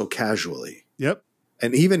slur so casually. Yep.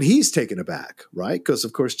 And even he's taken aback, right? Because,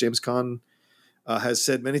 of course, James Caan has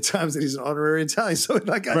said many times that he's an honorary Italian. So,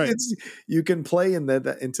 like, right. You can play into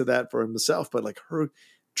that for himself. But, like, her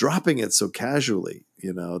dropping it so casually,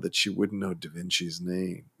 that she wouldn't know Da Vinci's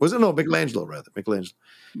name. Michelangelo, rather.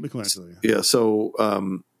 Michelangelo, yeah. So,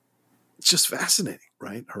 it's just fascinating,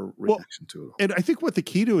 right? Her reaction to it all. And I think what the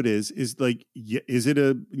key to it is like, is it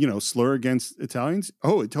a, slur against Italians?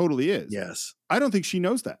 Oh, it totally is. Yes. I don't think she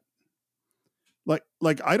knows that.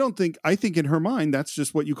 I think in her mind, that's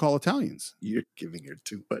just what you call Italians. You're giving her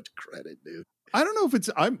too much credit, dude. I don't know if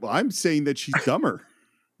I'm saying that she's dumber.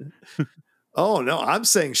 Oh, no, I'm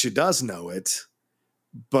saying she does know it,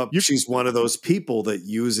 but she's one of those people that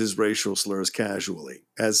uses racial slurs casually,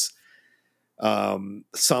 as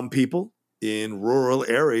some people in rural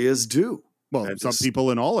areas do. Well, some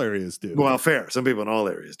people in all areas do. Well, fair. Some people in all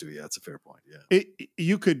areas do. Yeah, it's a fair point. Yeah,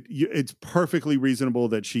 it's perfectly reasonable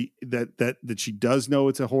that she does know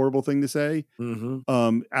it's a horrible thing to say.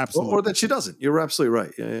 Mm-hmm.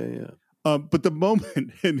 But the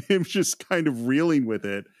moment and him just kind of reeling with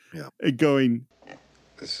it, and going,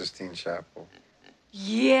 "The Sistine Chapel."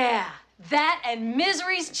 Yeah, that and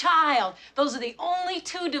Misery's Child. Those are the only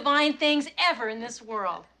two divine things ever in this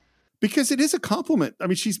world. Because it is a compliment. I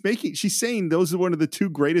mean, she's saying those are one of the two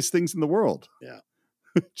greatest things in the world. Yeah.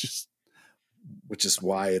 Which is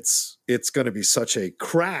why it's going to be such a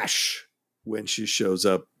crash when she shows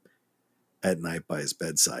up at night by his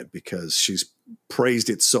bedside because she's praised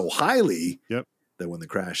it so highly that when the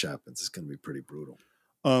crash happens, it's going to be pretty brutal.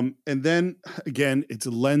 And then again, it's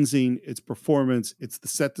lensing, it's performance, it's the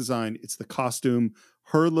set design, it's the costume,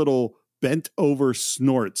 her little bent over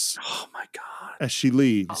snorts. Oh my God. As she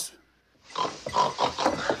leaves.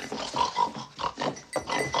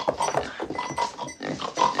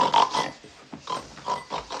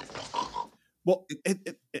 Well,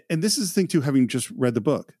 and this is the thing too, having just read the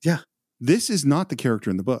book. Yeah. This is not the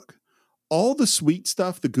character in the book. All the sweet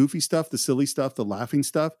stuff, the goofy stuff, the silly stuff, the laughing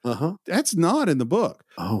stuff, that's not in the book.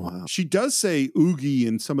 Oh, wow. She does say oogie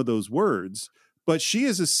in some of those words, but she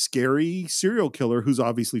is a scary serial killer who's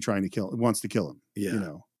obviously wants to kill him. Yeah. You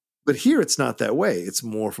know? But here it's not that way. It's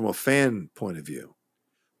more from a fan point of view.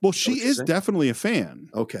 Well, she is definitely a fan.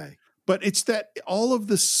 Okay. But it's that all of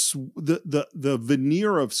the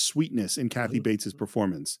veneer of sweetness in Kathy Bates'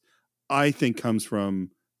 performance, I think comes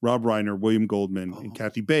from Rob Reiner, William Goldman, and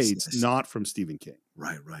Kathy Bates, not from Stephen King.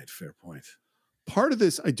 Right. Fair point. Part of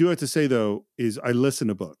this, I do have to say, though, is I listen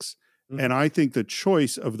to books. And I think the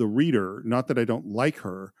choice of the reader, not that I don't like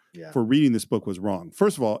her, for reading this book was wrong.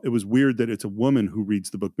 First of all, it was weird that it's a woman who reads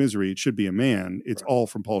the book Misery. It should be a man. It's all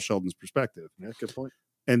from Paul Sheldon's perspective. Yeah, good point.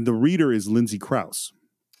 And the reader is Lindsay Krause.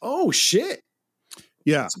 Oh, shit.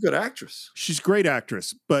 Yeah. She's a good actress. She's a great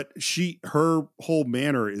actress, but her whole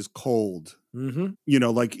manner is cold. Mm-hmm. You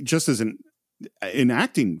know, like just as in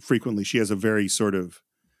acting frequently, she has a very sort of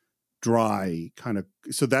dry kind of,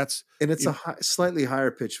 so that's. And it's slightly higher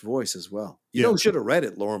pitched voice as well. You know who should have read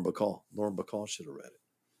it? Lauren Bacall. Lauren Bacall should have read it.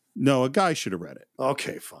 No, a guy should have read it.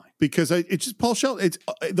 Okay, fine. Because it's just Paul Sheldon. It's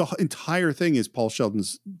the entire thing is Paul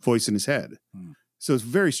Sheldon's voice in his head. So it's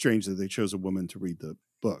very strange that they chose a woman to read the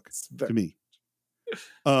book to me.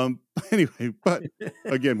 Anyway, but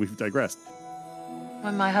again, we've digressed.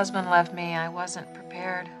 When my husband left me, I wasn't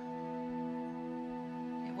prepared.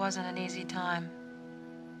 It wasn't an easy time.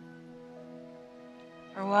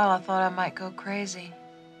 For a while, I thought I might go crazy.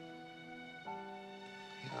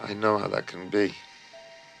 I know how that can be.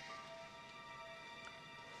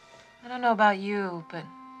 I don't know about you, but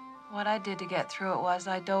what I did to get through it was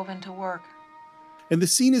I dove into work. And the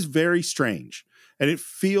scene is very strange. And it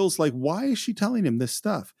feels like, why is she telling him this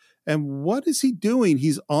stuff? And what is he doing?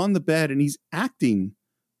 He's on the bed and he's acting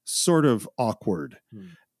sort of awkward.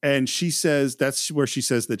 And she says, that's where she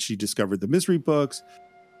says that she discovered the Misery books.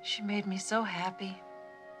 She made me so happy.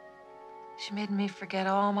 She made me forget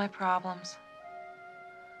all my problems.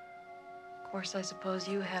 Of course, I suppose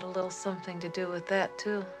you had a little something to do with that,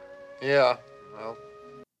 too. Yeah, well.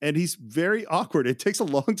 And he's very awkward. It takes a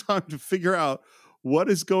long time to figure out what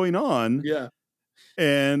is going on. Yeah.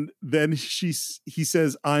 And then he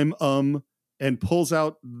says, I'm and pulls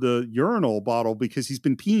out the urinal bottle because he's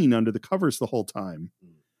been peeing under the covers the whole time.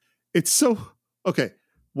 It's so, okay.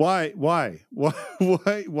 Why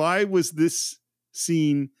was this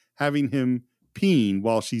scene having him peeing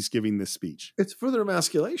while she's giving this speech? It's further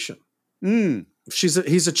emasculation.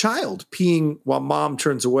 He's a child peeing while mom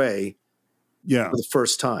turns away. Yeah. For the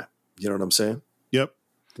first time. You know what I'm saying? Yep.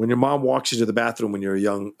 When your mom walks you to the bathroom when you're a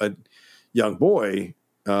young boy,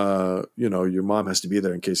 your mom has to be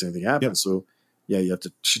there in case anything happens. Yep. So yeah,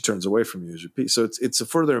 she turns away from you as you pee. So it's a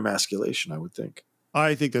further emasculation, I would think.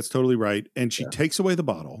 I think that's totally right. And she takes away the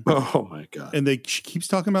bottle. Oh my God. And she keeps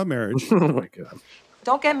talking about marriage. Oh my God.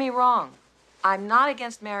 Don't get me wrong. I'm not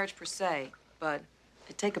against marriage per se, but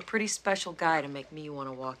it'd take a pretty special guy to make me want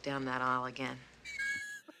to walk down that aisle again.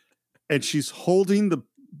 And she's holding the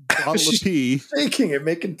bottle of pee, shaking it,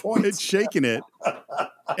 making points, and shaking it,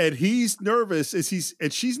 and he's nervous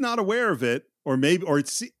and she's not aware of it, or it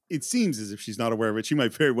seems as if she's not aware of it. She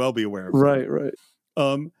might very well be aware of it. Right.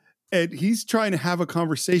 And he's trying to have a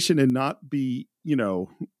conversation and not be,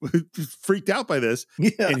 freaked out by this.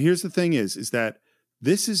 Yeah. And here's the thing is that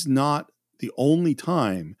this is not the only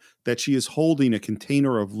time that she is holding a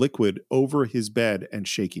container of liquid over his bed and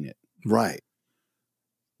shaking it. Right.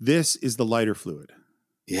 This is the lighter fluid.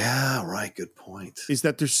 Yeah, right. Good point. Is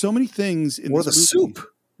that there's so many things in this movie, soup,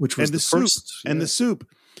 which was the first. And the soup.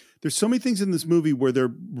 There's so many things in this movie where they're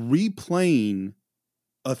replaying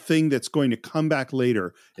a thing that's going to come back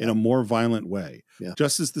later in a more violent way. Yeah.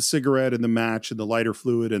 Just as the cigarette and the match and the lighter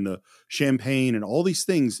fluid and the champagne and all these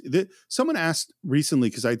things. Someone asked recently,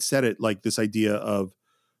 because I'd said it, like this idea of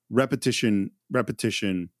repetition,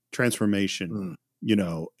 transformation,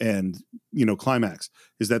 and climax,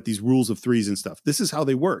 is that these rules of threes and stuff. This is how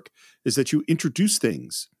they work, is that you introduce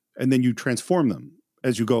things and then you transform them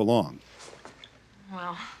as you go along.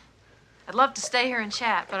 Well, I'd love to stay here and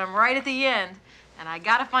chat, but I'm right at the end, and I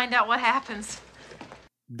gotta find out what happens.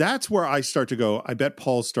 That's where I start to go, I bet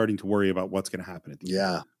Paul's starting to worry about what's going to happen at the end.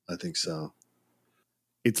 Yeah, I think so.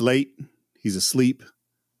 It's late. He's asleep.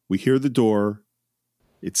 We hear the door.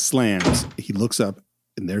 It slams. He looks up,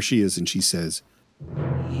 and there she is, and she says,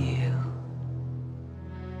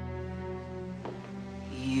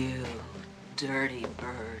 You dirty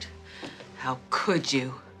bird. How could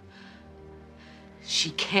you?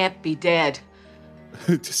 She can't be dead.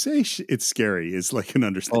 to say it's scary is like an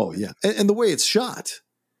understatement. Oh, yeah. And the way it's shot.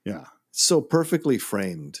 Yeah. So perfectly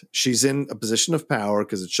framed. She's in a position of power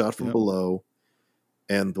because it's shot from below.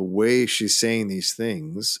 And the way she's saying these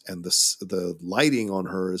things and the lighting on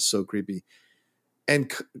her is so creepy.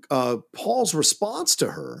 And Paul's response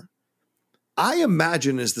to her, I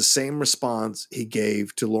imagine, is the same response he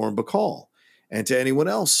gave to Lauren Bacall and to anyone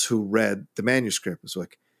else who read the manuscript. It's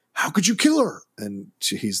like, how could you kill her? And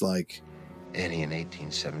he's like, Annie, in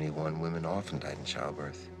 1871, women often died in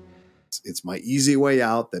childbirth. It's my easy way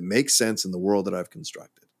out that makes sense in the world that I've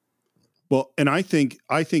constructed. Well, and I think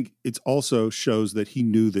it also shows that he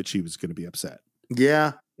knew that she was going to be upset.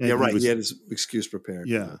 Yeah. And yeah, right. He had his excuse prepared.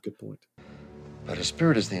 Yeah. Good point. But her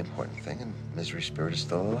spirit is the important thing, and Misery's spirit is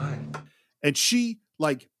still alive. And she,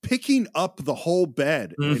 like, picking up the whole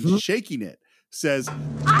bed and shaking it, says,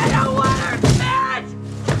 I don't want her spirit!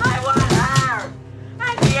 I want her!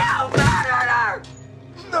 And you murdered her!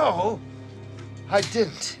 No, I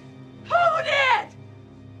didn't. Who did?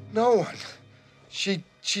 No one. She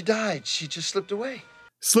died. She just slipped away.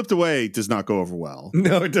 Slipped away does not go over well.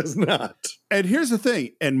 No, it does not. And here's the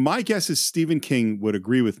thing, and my guess is Stephen King would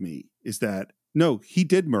agree with me, is that, no, he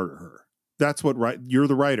did murder her. That's what, you're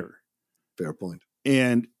the writer. Fair point.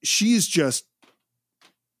 And she's just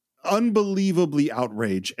unbelievably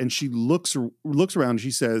outraged. And she looks around and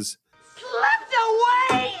she says, Slipped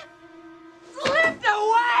away! Slipped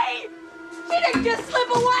away! She didn't just slip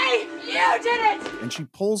away! You did it! and she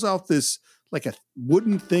pulls out this like a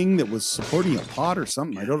wooden thing that was supporting a pot or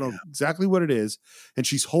something. I don't know exactly what it is. And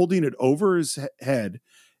she's holding it over his head.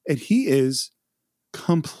 And he is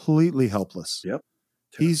completely helpless. Yep.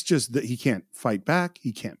 He's just that he can't fight back.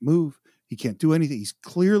 He can't move. He can't do anything. He's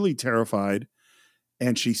clearly terrified.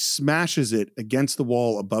 And she smashes it against the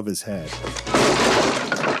wall above his head.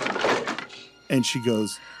 And she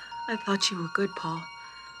goes, I thought you were good, Paul.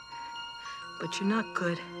 But you're not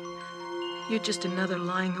good. You're just another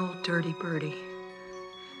lying old dirty birdie.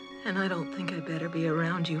 And I don't think I better be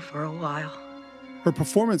around you for a while. her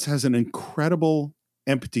performance has an incredible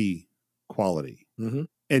empty quality. Mm-hmm.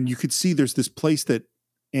 And you could see there's this place that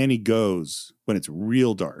Annie goes when it's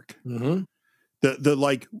real dark. Mm-hmm.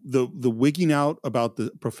 The wigging out about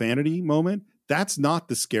the profanity moment, that's not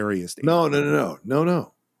the scariest Annie.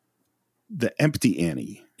 No. The empty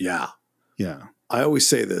Annie. Yeah. Yeah. I always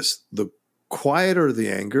say this, the quieter the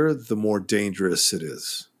anger, the more dangerous it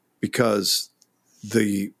is, because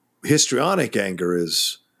the histrionic anger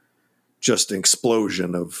is just an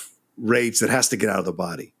explosion of rage that has to get out of the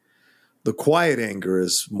body. The quiet anger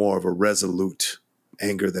is more of a resolute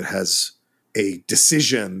anger that has a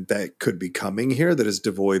decision that could be coming here that is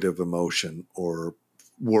devoid of emotion or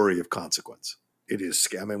worry of consequence. It is,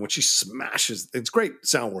 I mean, when she smashes, it's great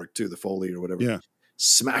sound work too, the Foley or whatever. Yeah.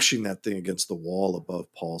 Smashing that thing against the wall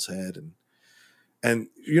above Paul's head. And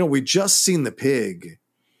you know, we just seen the pig.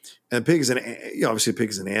 And the pig is obviously a pig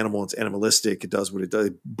is an animal. It's animalistic. It does what it does.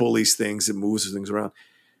 It bullies things. It moves things around.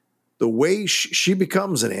 The way she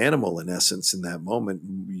becomes an animal in essence in that moment,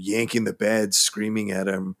 yanking the bed, screaming at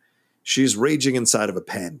him. She's raging inside of a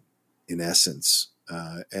pen in essence.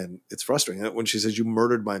 And it's frustrating. When she says, "You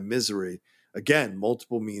murdered my misery," again,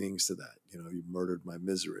 multiple meanings to that. You know, you murdered my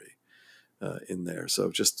misery in there. So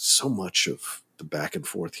just so much of the back and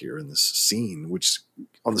forth here in this scene, which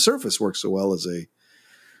on the surface works so well as a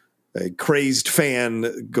crazed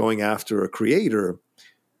fan going after a creator.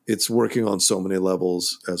 It's working on so many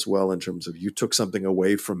levels as well in terms of, you took something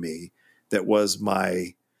away from me that was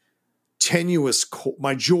my tenuous,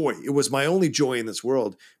 my joy. It was my only joy in this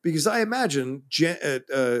world, because I imagine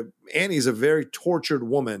Annie's a very tortured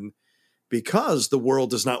woman because the world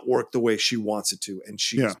does not work the way she wants it to. And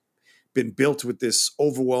she's been built with this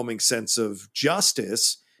overwhelming sense of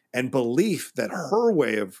justice and belief that her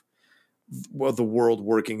way of the world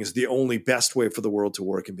working is the only best way for the world to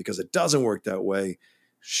work. And because it doesn't work that way,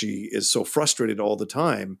 she is so frustrated all the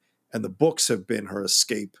time. And the books have been her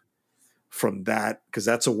escape from that, because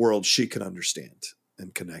that's a world she can understand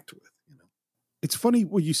and connect with. You know, it's funny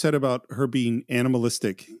what you said about her being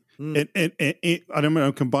animalistic. And I'm going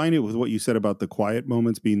to combine it with what you said about the quiet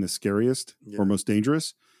moments being the scariest or most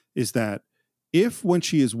dangerous, is that if when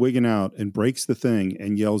she is wigging out and breaks the thing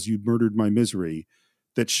and yells, "You murdered my misery,"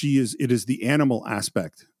 that it is the animal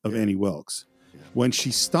aspect of Annie Wilkes. When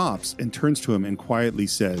she stops and turns to him and quietly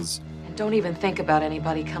says, And don't even think about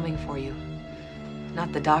anybody coming for you.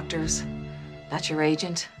 Not the doctors, not your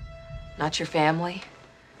agent, not your family,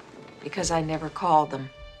 because I never called them.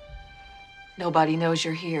 Nobody knows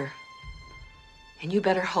you're here. And you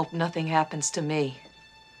better hope nothing happens to me.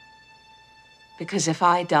 Because if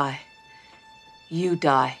I die, you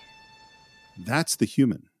die. that's the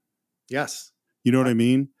human. Yes. You know what I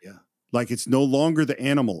mean? Yeah. Like it's no longer the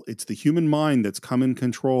animal. It's the human mind that's come in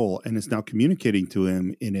control and is now communicating to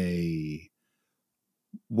him in a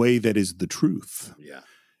way that is the truth. Yeah.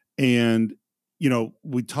 And, you know,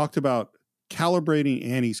 we talked about calibrating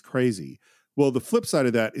Annie's crazy. Well, the flip side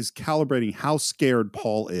of that is calibrating how scared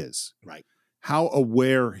Paul is. Right. How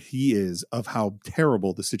aware he is of how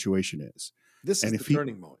terrible the situation is. This is and the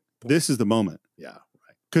turning moment. This is the moment. Yeah.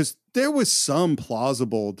 Because there was some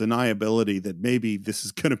plausible deniability that maybe this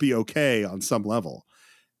is going to be okay on some level.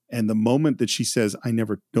 And the moment that she says,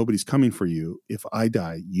 nobody's coming for you. If I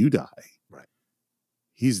die, you die. Right.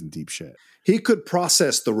 He's in deep shit. He could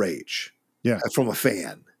process the rage. Yeah. From a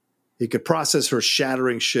fan. He could process her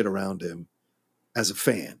shattering shit around him as a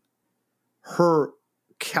fan. Her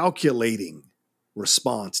calculating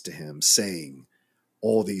response to him saying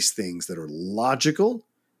all these things that are logical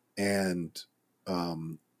and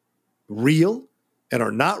real and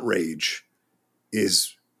are not rage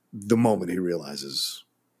is the moment he realizes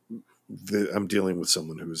that I'm dealing with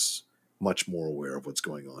someone who's much more aware of what's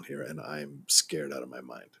going on here, and I'm scared out of my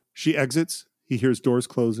mind. She exits. He hears doors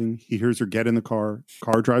closing. He hears her get in the car.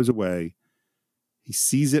 Car drives away. He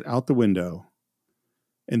sees it out the window.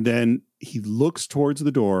 And then he looks towards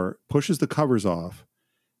the door, pushes the covers off,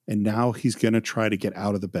 and now he's going to try to get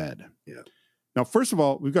out of the bed. Yeah. Now, first of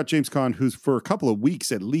all, we've got James Caan, who's for a couple of weeks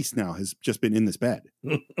at least now has just been in this bed.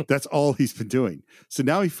 That's all he's been doing. So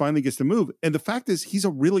now he finally gets to move. And the fact is, he's a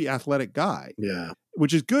really athletic guy. Yeah.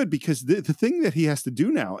 Which is good because the thing that he has to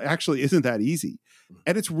do now actually isn't that easy.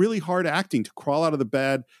 And it's really hard acting to crawl out of the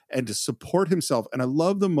bed and to support himself. And I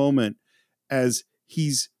love the moment as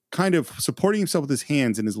he's kind of supporting himself with his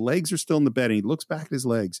hands and his legs are still in the bed and he looks back at his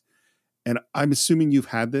legs. And I'm assuming you've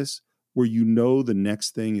had this where you know the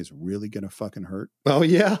next thing is really going to fucking hurt. Oh,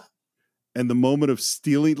 yeah. And the moment of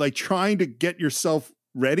stealing, like trying to get yourself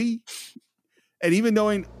ready. And even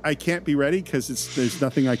knowing I can't be ready because there's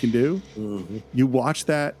nothing I can do. Mm-hmm. You watch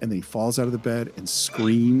that and then he falls out of the bed and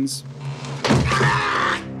screams.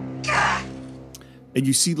 And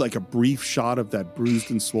you see like a brief shot of that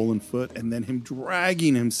bruised and swollen foot and then him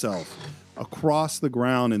dragging himself across the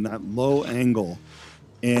ground in that low angle.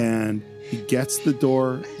 And he gets the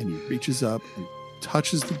door and he reaches up and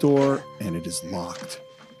touches the door and it is locked.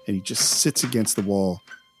 And he just sits against the wall,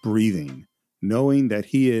 breathing, knowing that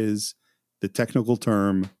he is, the technical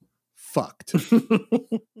term, fucked.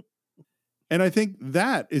 And I think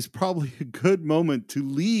that is probably a good moment to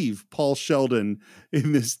leave Paul Sheldon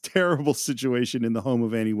in this terrible situation in the home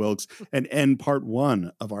of Annie Wilkes and end part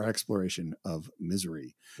one of our exploration of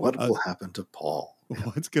misery. What will happen to Paul?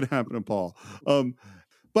 What's going to happen to Paul?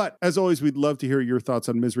 But as always, we'd love to hear your thoughts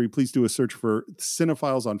on misery. Please do a search for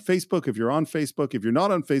Cinephiles on Facebook. If you're on Facebook, if you're not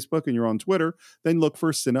on Facebook and you're on Twitter, then look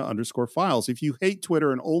for Cine_Files. If you hate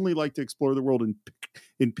Twitter and only like to explore the world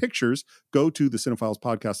in pictures, go to the Cinephiles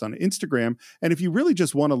podcast on Instagram. And if you really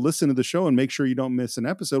just want to listen to the show and make sure you don't miss an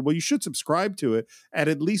episode, well, you should subscribe to it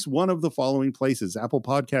at least one of the following places: Apple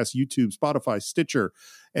Podcasts, YouTube, Spotify, Stitcher,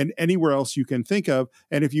 and anywhere else you can think of.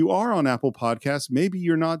 And if you are on Apple Podcasts, maybe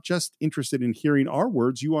you're not just interested in hearing our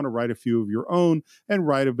words. You want to write a few of your own and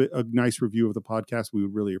write a nice review of the podcast. We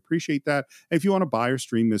would really appreciate that. And if you want to buy or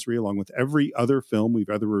stream Misery along with every other film we've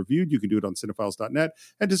ever reviewed, you can do it on cinephiles.net.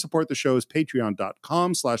 And to support the show is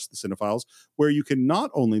patreon.com/thecинephiles, where you can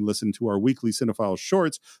not only listen to our weekly Cinephiles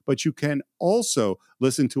shorts, but you can also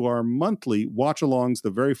listen to our monthly watch-alongs,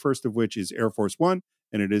 the very first of which is Air Force One.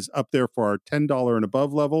 And it is up there for our $10 and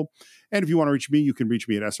above level. And if you want to reach me, you can reach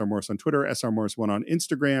me at SR Morris on Twitter, SR Morris1 on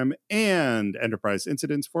Instagram, and Enterprise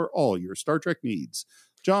Incidents for all your Star Trek needs.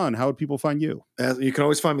 John, how would people find you? You can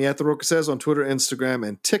always find me at The Rocha Says on Twitter, Instagram,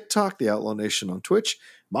 and TikTok, The Outlaw Nation on Twitch.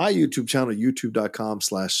 My YouTube channel,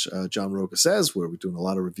 youtube.com/John Rocha Says, where we're doing a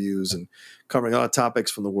lot of reviews and covering a lot of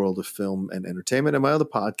topics from the world of film and entertainment. And my other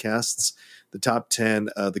podcasts, The Top 10,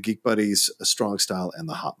 The Geek Buddies, Strong Style, and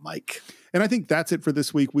The Hot Mic. And I think that's it for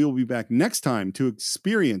this week. We will be back next time to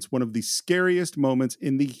experience one of the scariest moments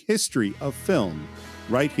in the history of film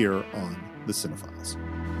right here on The Cinephiles.